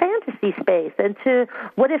fantasy space and to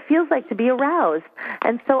what it feels like to be aroused.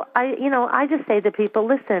 And so I just say to people,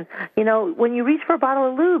 listen, when you reach for a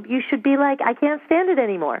bottle of lube, you should be like, I can't stand it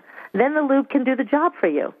anymore. Then the lube can do the job for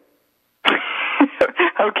you.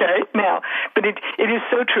 Okay, now, but it is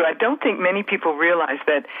so true. I don't think many people realize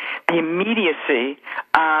that the immediacy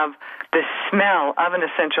of the smell of an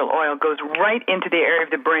essential oil goes right into the area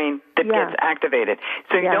of the brain that gets activated.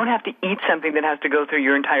 So you don't have to eat something that has to go through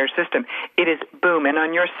your entire system. It is boom. And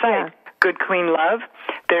on your site, Good Clean Love,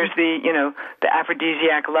 there's the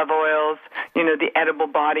aphrodisiac love oils, the edible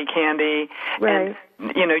body candy. Right.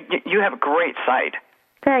 And, you have a great site.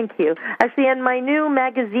 Thank you. Actually, in my new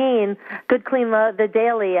magazine, Good Clean Love, the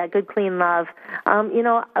daily at Good Clean Love,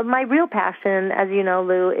 my real passion, as you know,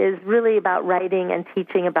 Lou, is really about writing and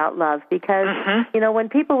teaching about love. Because, when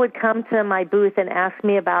people would come to my booth and ask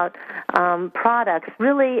me about products,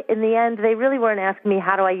 really, in the end, they really weren't asking me,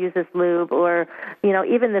 how do I use this lube or,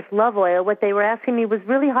 even this love oil. What they were asking me was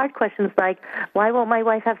really hard questions like, why won't my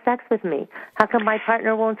wife have sex with me? How come my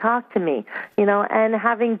partner won't talk to me? And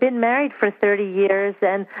having been married for 30 years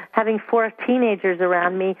and having 4 teenagers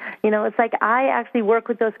around me, it's like I actually work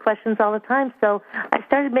with those questions all the time. So I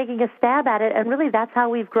started making a stab at it, and really that's how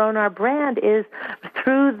we've grown our brand, is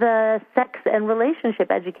through the sex and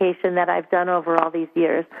relationship education that I've done over all these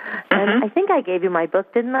years. And I think I gave you my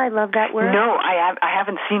book, didn't I? Love That Word? No, I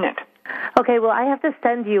haven't seen it. Okay, well, I have to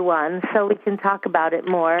send you one so we can talk about it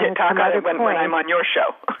more. Talk about it when I'm on your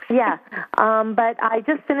show. Yeah, but I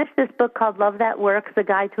just finished this book called Love That Works, A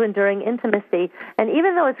Guide to Enduring Intimacy. And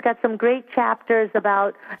even though it's got some great chapters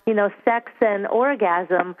about, sex and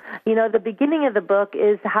orgasm, the beginning of the book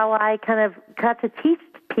is how I kind of got to teach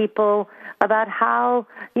people about how,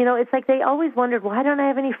 it's like they always wondered, why don't I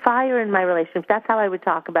have any fire in my relationship? That's how I would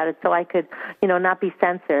talk about it so I could, not be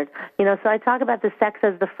censored. So I talk about the sex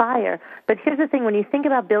as the fire. But here's the thing, when you think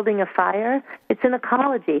about building a fire, it's an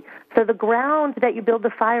ecology. So the ground that you build the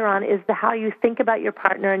fire on is how you think about your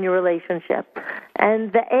partner and your relationship.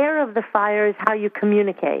 And the air of the fire is how you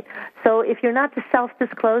communicate. So if you're not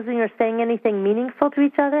self-disclosing or saying anything meaningful to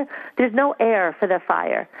each other, there's no air for the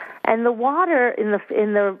fire. And the water in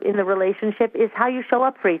the relationship is how you show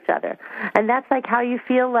up for each other. And that's like how you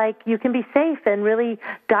feel like you can be safe and really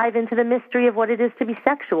dive into the mystery of what it is to be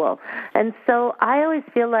sexual. And so I always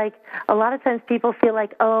feel like a lot of times people feel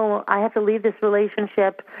like, oh, I have to leave this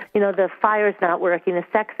relationship, the fire's not working, the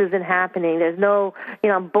sex isn't happening, there's no,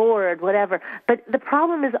 I'm bored, whatever. But the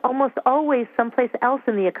problem is almost always someplace else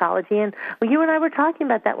in the ecology. And you and I were talking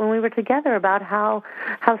about that when we were together, about how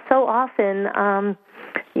so often,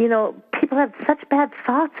 people have such bad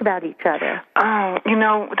thoughts about each other. Oh,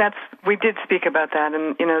 we did speak about that.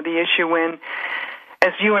 And, the issue when,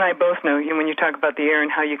 as you and I both know, when you talk about the air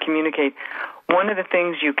and how you communicate, one of the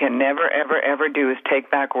things you can never, ever, ever do is take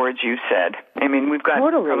back words you said. I mean, we've got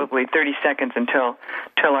probably 30 seconds until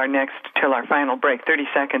our final break, 30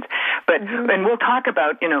 seconds. But and we'll talk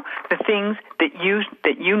about, the things that you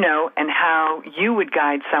know and how you would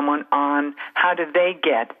guide someone on how do they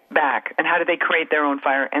get back and how do they create their own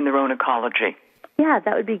fire and their own ecology. Yeah,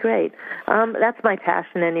 that would be great. That's my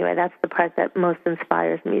passion anyway. That's the part that most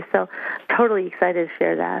inspires me. So totally excited to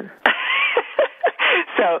share that.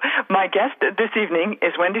 So my guest this evening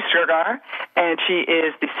is Wendy Strogar, and she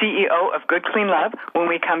is the CEO of Good Clean Love. When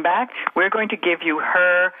we come back, we're going to give you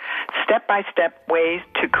her step-by-step ways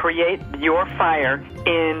to create your fire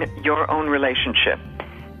in your own relationship.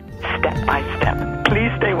 Step by step.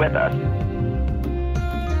 Please stay with us.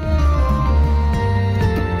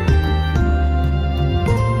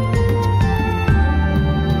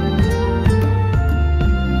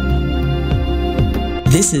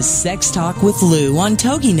 This is Sex Talk with Lou on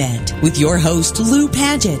TogiNet with your host, Lou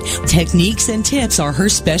Paget. Techniques and tips are her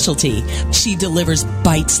specialty. She delivers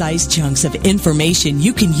bite-sized chunks of information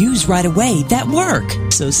you can use right away that work.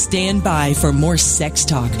 So stand by for more Sex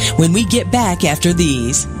Talk when we get back after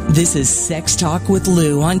these. This is Sex Talk with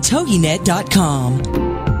Lou on TogiNet.com.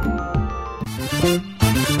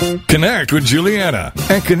 Connect with Juliana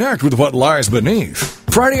and connect with what lies beneath.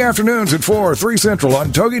 Friday afternoons at 4, 3 Central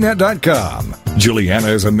on TogiNet.com. Juliana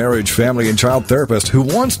is a marriage, family, and child therapist who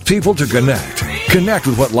wants people to connect. Connect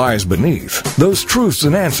with what lies beneath, those truths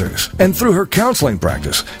and answers. And through her counseling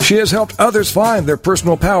practice, she has helped others find their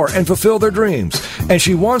personal power and fulfill their dreams. And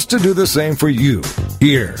she wants to do the same for you.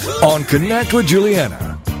 Here on Connect with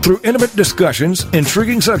Juliana. Through intimate discussions,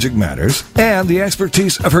 intriguing subject matters, and the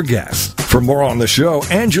expertise of her guests. For more on the show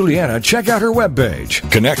and Juliana, check out her webpage,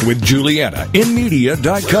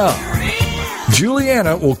 connectwithjulianainmedia.com.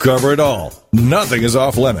 Juliana will cover it all. Nothing is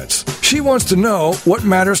off limits. She wants to know what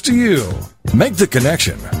matters to you. Make the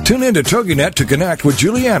connection. Tune in to TogiNet to connect with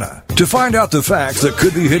Juliana to find out the facts that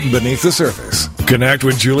could be hidden beneath the surface. Connect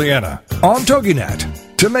with Juliana on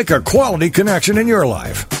TogiNet to make a quality connection in your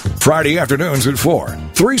life. Friday afternoons at 4,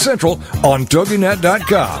 3 Central on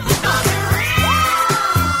TogiNet.com.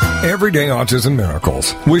 Everyday Autism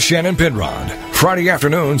Miracles with Shannon Penrod. Friday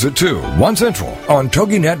afternoons at 2, 1 Central on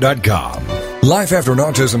TogiNet.com. Life after an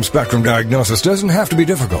autism spectrum diagnosis doesn't have to be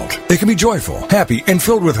difficult. It can be joyful, happy, and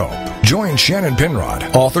filled with hope. Join Shannon Penrod,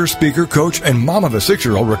 author, speaker, coach, and mom of a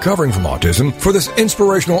 6-year-old recovering from autism for this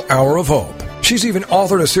inspirational hour of hope. She's even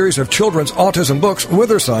authored a series of children's autism books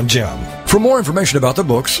with her son, Jim. For more information about the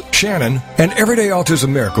books, Shannon, and Everyday Autism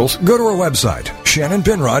Miracles, go to her website,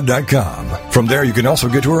 shannonpenrod.com. From there, you can also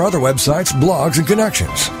get to her other websites, blogs, and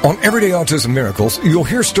connections. On Everyday Autism Miracles, you'll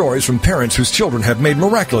hear stories from parents whose children have made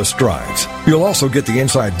miraculous strides. You'll also get the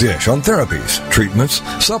inside dish on therapies, treatments,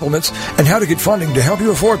 supplements, and how to get funding to help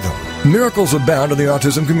you afford them. Miracles abound in the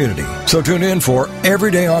autism community. So tune in for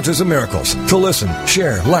Everyday Autism Miracles to listen,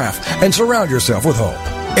 share, laugh, and surround yourself with hope.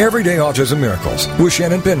 Everyday Autism Miracles with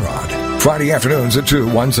Shannon Penrod. Friday afternoons at 2,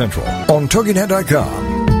 1 Central on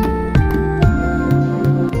TogiNet.com.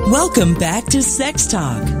 Welcome back to Sex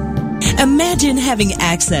Talk. Imagine having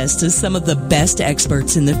access to some of the best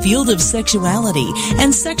experts in the field of sexuality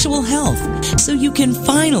and sexual health so you can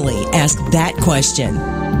finally ask that question.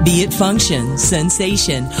 Be it function,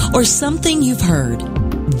 sensation, or something you've heard,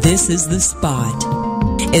 this is the spot.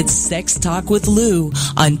 It's Sex Talk with Lou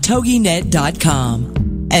on TogiNet.com.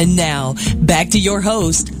 And now, back to your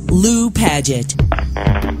host, Lou Paget.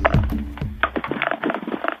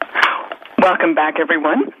 Welcome back,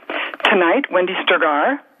 everyone. Tonight, Wendy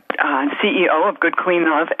Sturgar, CEO of Good Clean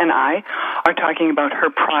Love, and I are talking about her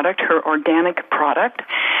product, her organic product,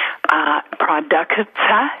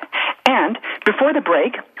 Producta. And before the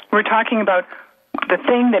break, we're talking about the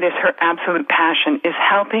thing that is her absolute passion is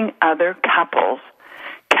helping other couples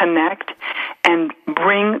connect and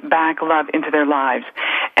bring back love into their lives.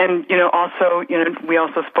 And, also, we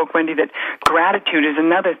also spoke, Wendy, that gratitude is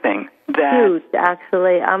another thing that... Huge,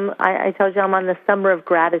 actually. I told you I'm on the Summer of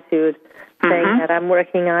Gratitude thing that I'm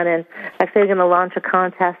working on, and actually I'm going to launch a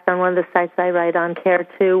contest on one of the sites I write on,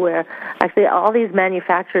 Care2, where actually all these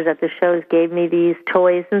manufacturers at the shows gave me these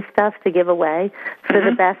toys and stuff to give away for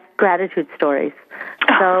the best gratitude stories.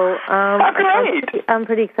 So I'm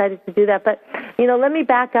pretty excited to do that. But, let me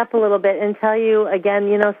back up a little bit and tell you again,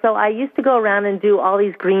 so I used to go around and do all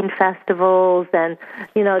these green festivals and,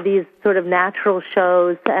 these sort of natural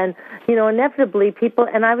shows. And, inevitably people,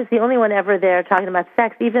 and I was the only one ever there talking about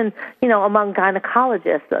sex, even, among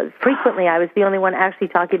gynecologists. Frequently I was the only one actually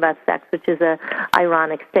talking about sex, which is a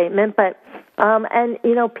ironic statement. But and,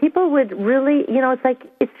 people would really,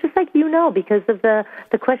 it's just like, because of the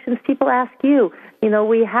questions people ask you.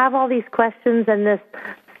 We have all these questions and this,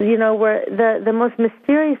 where the most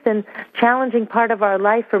mysterious and challenging part of our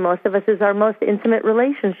life for most of us is our most intimate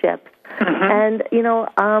relationships. And,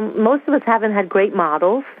 most of us haven't had great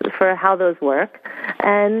models for how those work.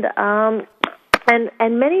 And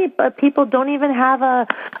many people don't even have a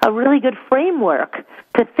really good framework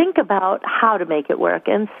to think about how to make it work.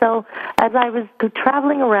 And so as I was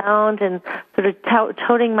traveling around and sort of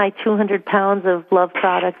toting my 200 pounds of love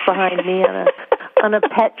products behind me on a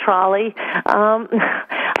pet trolley,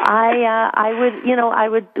 I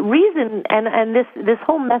would reason, and this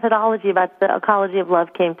whole methodology about the ecology of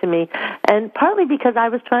love came to me, and partly because I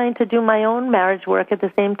was trying to do my own marriage work at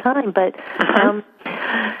the same time, but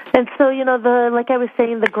and so like I was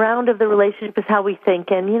saying, the ground of the relationship is how we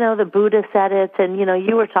think, and the Buddha said it, and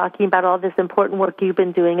you were talking about all this important work you've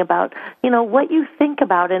been doing about what you think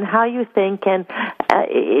about and how you think, and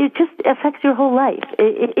it just affects your whole life.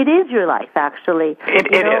 It is your life, actually. It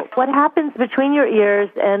is. What happens between your ears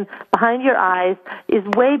and behind your eyes is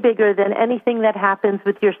way bigger than anything that happens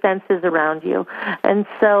with your senses around you. And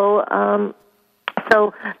so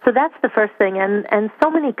So that's the first thing. And so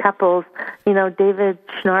many couples, David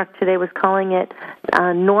Schnarch today was calling it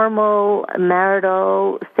normal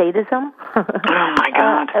marital sadism. Oh my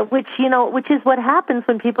God! Which is what happens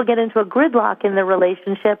when people get into a gridlock in their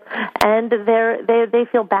relationship, and they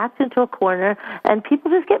feel backed into a corner, and people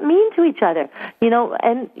just get mean to each other.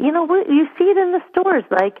 You see it in the stores,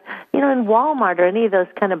 like in Walmart or any of those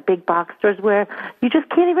kind of big box stores, where you just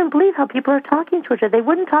can't even believe how people are talking to each other. They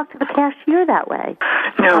wouldn't talk to the cashier that way.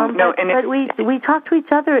 But we talk to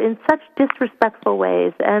each other in such disrespectful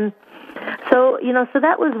ways, and so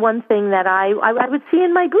that was one thing that I would see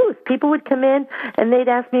in my booth. People would come in and they'd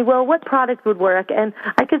ask me, well, what product would work? And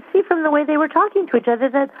I could see from the way they were talking to each other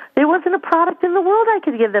that there wasn't a product in the world I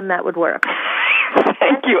could give them that would work.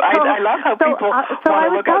 Thank you. I love how people want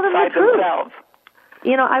to look outside themselves.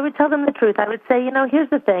 You know, I would tell them the truth. I would say, you know, here's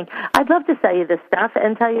the thing. I'd love to sell you this stuff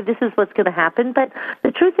and tell you this is what's going to happen, but the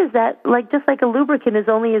truth is that, like, just like a lubricant is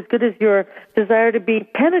only as good as your desire to be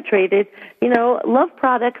penetrated, you know, love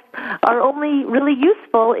products are only really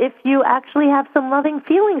useful if you actually have some loving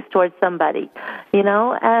feelings towards somebody, you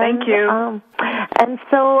know. And, thank you. And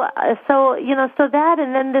so, you know, so that,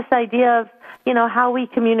 and then this idea of, you know, how we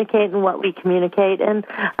communicate and what we communicate. And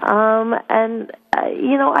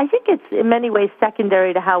you know, I think it's in many ways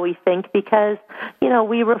secondary to how we think because, you know,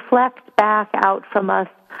 we reflect back out from us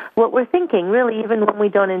what we're thinking, really, even when we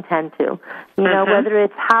don't intend to. You know, whether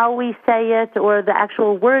it's how we say it or the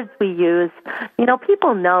actual words we use, you know,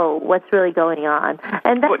 people know what's really going on.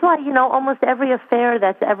 And that's why, you know, almost every affair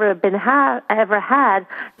that's ever been ever had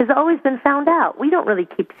has always been found out. We don't really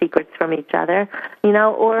keep secrets from each other, you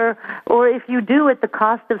know, or if you do at the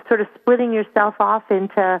cost of sort of splitting yourself off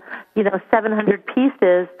into, you know, 700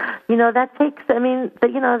 pieces, you know, that takes, I mean,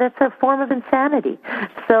 you know, that's a form of insanity.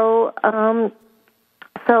 So,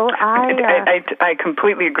 I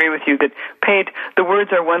completely agree with you that, Paige, the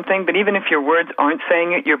words are one thing, but even if your words aren't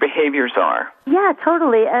saying it, your behaviors are. Yeah,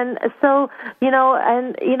 totally. And so,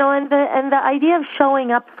 and the idea of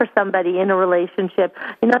showing up for somebody in a relationship,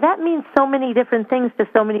 you know, that means so many different things to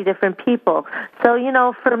so many different people. So, you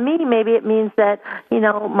know, for me, maybe it means that, you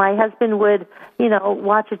know, my husband would, you know,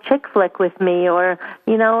 watch a chick flick with me, or,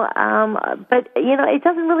 you know, but, you know, it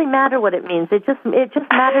doesn't really matter what it means. It just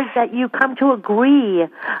matters that you come to agree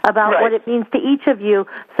about what it means to each of you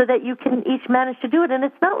so that you can each manage to do it. And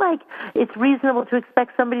it's not like it's reasonable to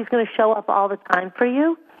expect somebody's going to show up all the time for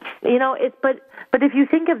you. You know, but if you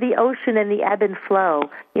think of the ocean and the ebb and flow,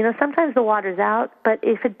 you know, sometimes the water's out, but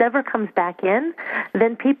if it never comes back in,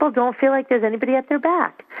 then people don't feel like there's anybody at their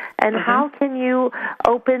back. And how can you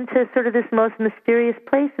open to sort of this most mysterious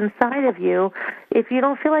place inside of you if you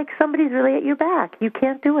don't feel like somebody's really at your back? You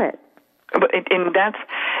can't do it.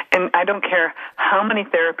 And I don't care how many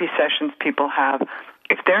therapy sessions people have,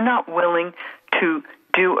 if they're not willing to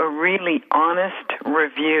do a really honest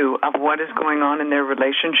review of what is going on in their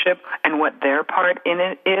relationship and what their part in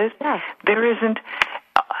it is, there isn't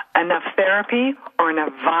enough therapy or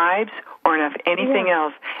enough vibes or enough anything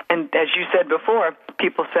else. And as you said before,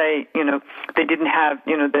 people say, you know, they didn't have,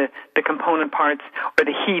 you know, the component parts or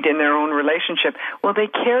the heat in their own relationship. Well, they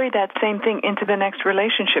carry that same thing into the next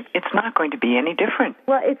relationship. It's not going to be any different.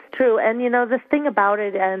 Well, it's true. And, you know, the thing about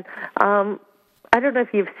it, and I don't know if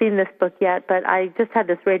you've seen this book yet, but I just had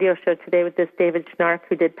this radio show today with this David Schnarch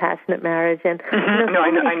who did Passionate Marriage. And you know,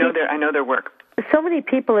 I know their work. So many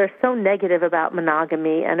people are so negative about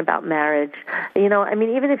monogamy and about marriage. You know, I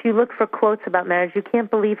mean, even if you look for quotes about marriage, you can't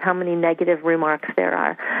believe how many negative remarks there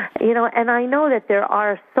are. You know, and I know that there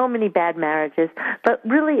are so many bad marriages, but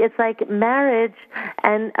really it's like marriage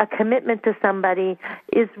and a commitment to somebody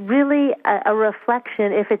is really a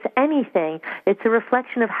reflection, if it's anything, it's a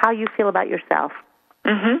reflection of how you feel about yourself.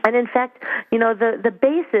 And in fact, you know, the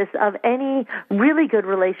basis of any really good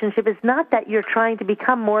relationship is not that you're trying to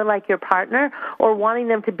become more like your partner or wanting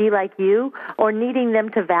them to be like you or needing them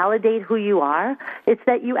to validate who you are. It's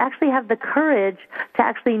that you actually have the courage to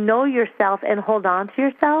actually know yourself and hold on to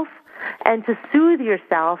yourself and to soothe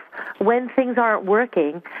yourself when things aren't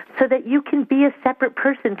working so that you can be a separate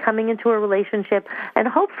person coming into a relationship and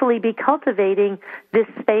hopefully be cultivating this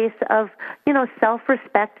space of, you know,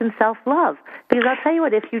 self-respect and self-love. Because I'll tell you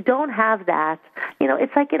what, if you don't have that, you know,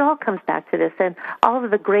 it's like it all comes back to this. And all of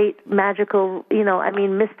the great magical, you know, I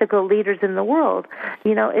mean, mystical leaders in the world,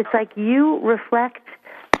 you know, it's like you reflect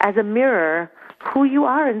as a mirror who you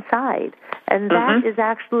are inside. And that is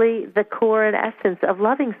actually the core and essence of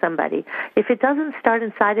loving somebody. If it doesn't start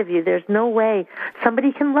inside of you, there's no way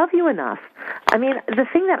somebody can love you enough. I mean, the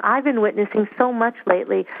thing that I've been witnessing so much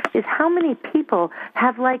lately is how many people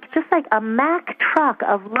have just like a Mack truck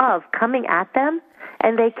of love coming at them,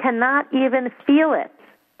 and they cannot even feel it.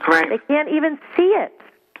 Right. They can't even see it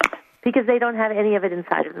because they don't have any of it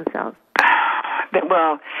inside of themselves.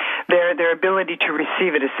 Well, their ability to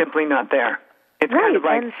receive it is simply not there. It's kind of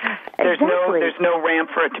like there's no ramp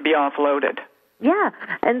for it to be offloaded. Yeah,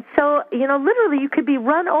 and so, you know, literally you could be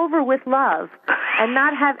run over with love and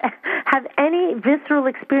not have any visceral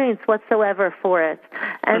experience whatsoever for it.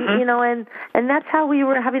 And, you know, and that's how we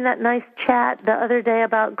were having that nice chat the other day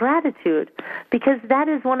about gratitude, because that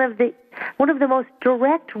is one of the most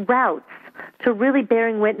direct routes to really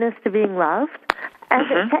bearing witness to being loved.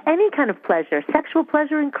 And to any kind of pleasure, sexual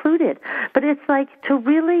pleasure included. But it's like to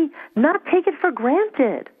really not take it for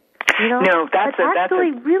granted. You know? No,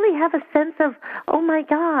 really have a sense of, oh my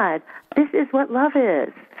God, this is what love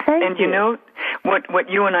is. And you know, what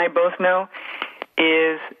you and I both know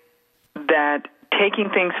is that taking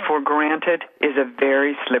things for granted is a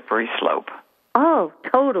very slippery slope. Oh,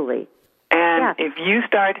 totally. And if you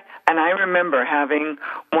start, and I remember having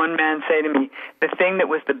one man say to me, the thing that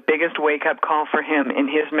was the biggest wake-up call for him in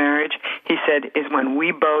his marriage, he said, is when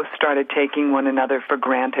we both started taking one another for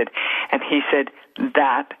granted. And he said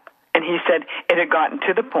it had gotten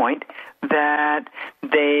to the point that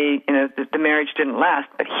the marriage didn't last.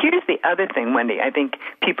 But here's the other thing, Wendy, I think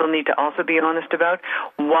people need to also be honest about,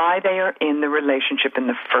 why they are in the relationship in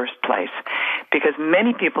the first place. Because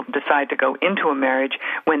many people decide to go into a marriage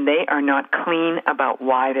when they are not clean about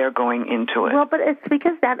why they're going into it. Well, but it's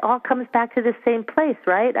because that all comes back to the same place,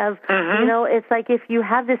 right? It's like if you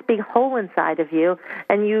have this big hole inside of you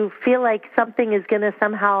and you feel like something is going to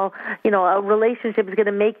somehow, a relationship is going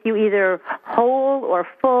to make you either whole or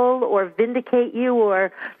full or vindicate you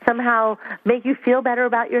or somehow make you feel better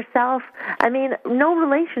about yourself. I mean, no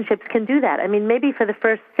relationships can do that. I mean, maybe for the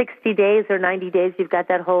first 60 days or 90 days, you've got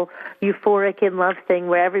that whole euphoric in love thing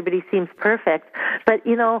where everybody seems perfect. But,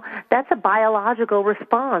 that's a biological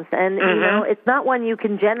response. And, it's not one you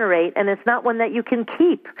can generate and it's not one that you can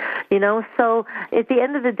keep, So at the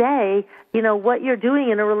end of the day, what you're doing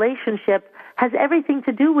in a relationship has everything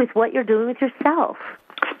to do with what you're doing with yourself.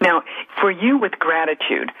 Now, for you with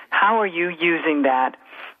gratitude, how are you using that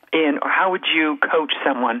or how would you coach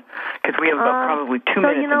someone? Because we have about probably 2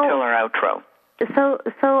 minutes until our outro. So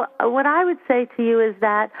what I would say to you is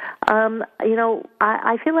that,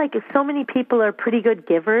 I feel like so many people are pretty good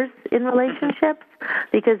givers in relationships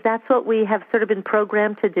because that's what we have sort of been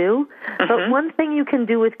programmed to do. But one thing you can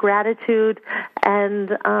do with gratitude and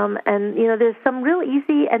there's some real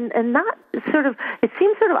easy and not sort of, it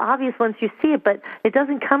seems sort of obvious once you see it, but it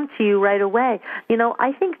doesn't come to you right away.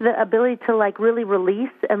 I think the ability to like really release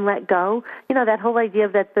and let go, that whole idea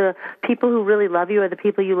that the people who really love you are the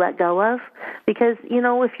people you let go of. Because,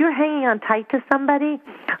 if you're hanging on tight to somebody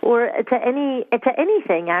or to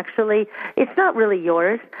anything, actually, it's not really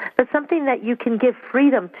yours, but something that you can give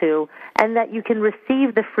freedom to and that you can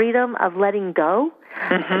receive the freedom of letting go.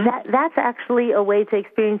 That's actually a way to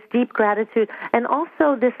experience deep gratitude. And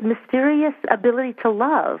also this mysterious ability to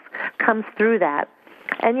love comes through that.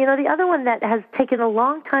 And, the other one that has taken a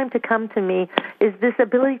long time to come to me is this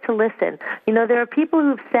ability to listen. There are people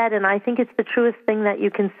who've said, and I think it's the truest thing that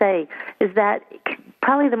you can say, is that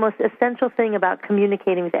probably the most essential thing about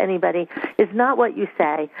communicating with anybody is not what you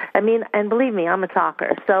say. I mean, and believe me, I'm a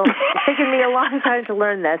talker, so it's taken me a long time to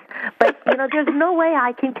learn this. But, there's no way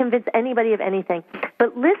I can convince anybody of anything.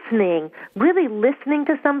 But listening, really listening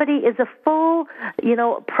to somebody is a full,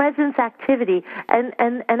 presence activity.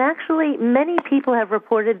 And actually, many people have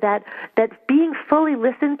reported that being fully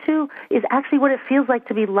listened to is actually what it feels like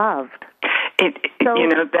to be loved.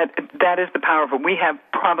 That is the power of it. We have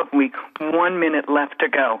probably 1 minute left to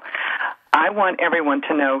go. I want everyone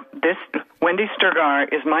to know this. Wendy Sturgar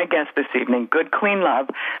is my guest this evening. Good Clean Love.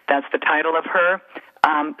 That's the title of her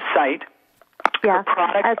site. Yeah.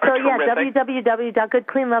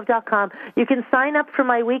 www.goodcleanlove.com. You can sign up for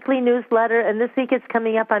my weekly newsletter, and this week it's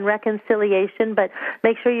coming up on reconciliation, but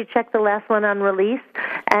make sure you check the last one on release.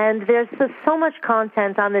 And there's so much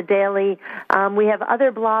content on the daily. We have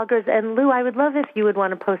other bloggers, and Lou, I would love if you would want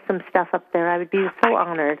to post some stuff up there. I would be so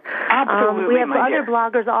honored. Absolutely, we have other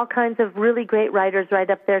bloggers, all kinds of really great writers right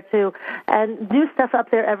up there, too, and new stuff up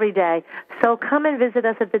there every day. So come and visit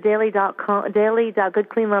us at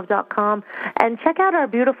daily.goodcleanlove.com. And check out our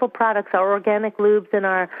beautiful products, our organic lubes and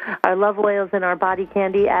our love oils and our body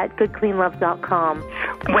candy at goodcleanlove.com.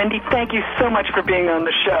 Wendy, thank you so much for being on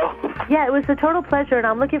the show. Yeah, it was a total pleasure, and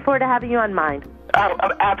I'm looking forward to having you on mine. Oh,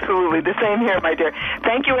 absolutely. The same here, my dear.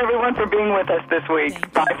 Thank you, everyone, for being with us this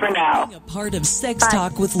week. Bye for now. Being a part of Sex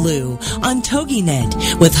Talk with Lou on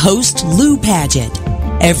TogiNet with host Lou Paget.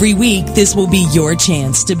 Every week, this will be your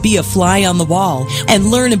chance to be a fly on the wall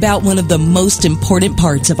and learn about one of the most important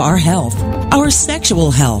parts of our health, our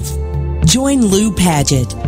sexual health. Join Lou Paget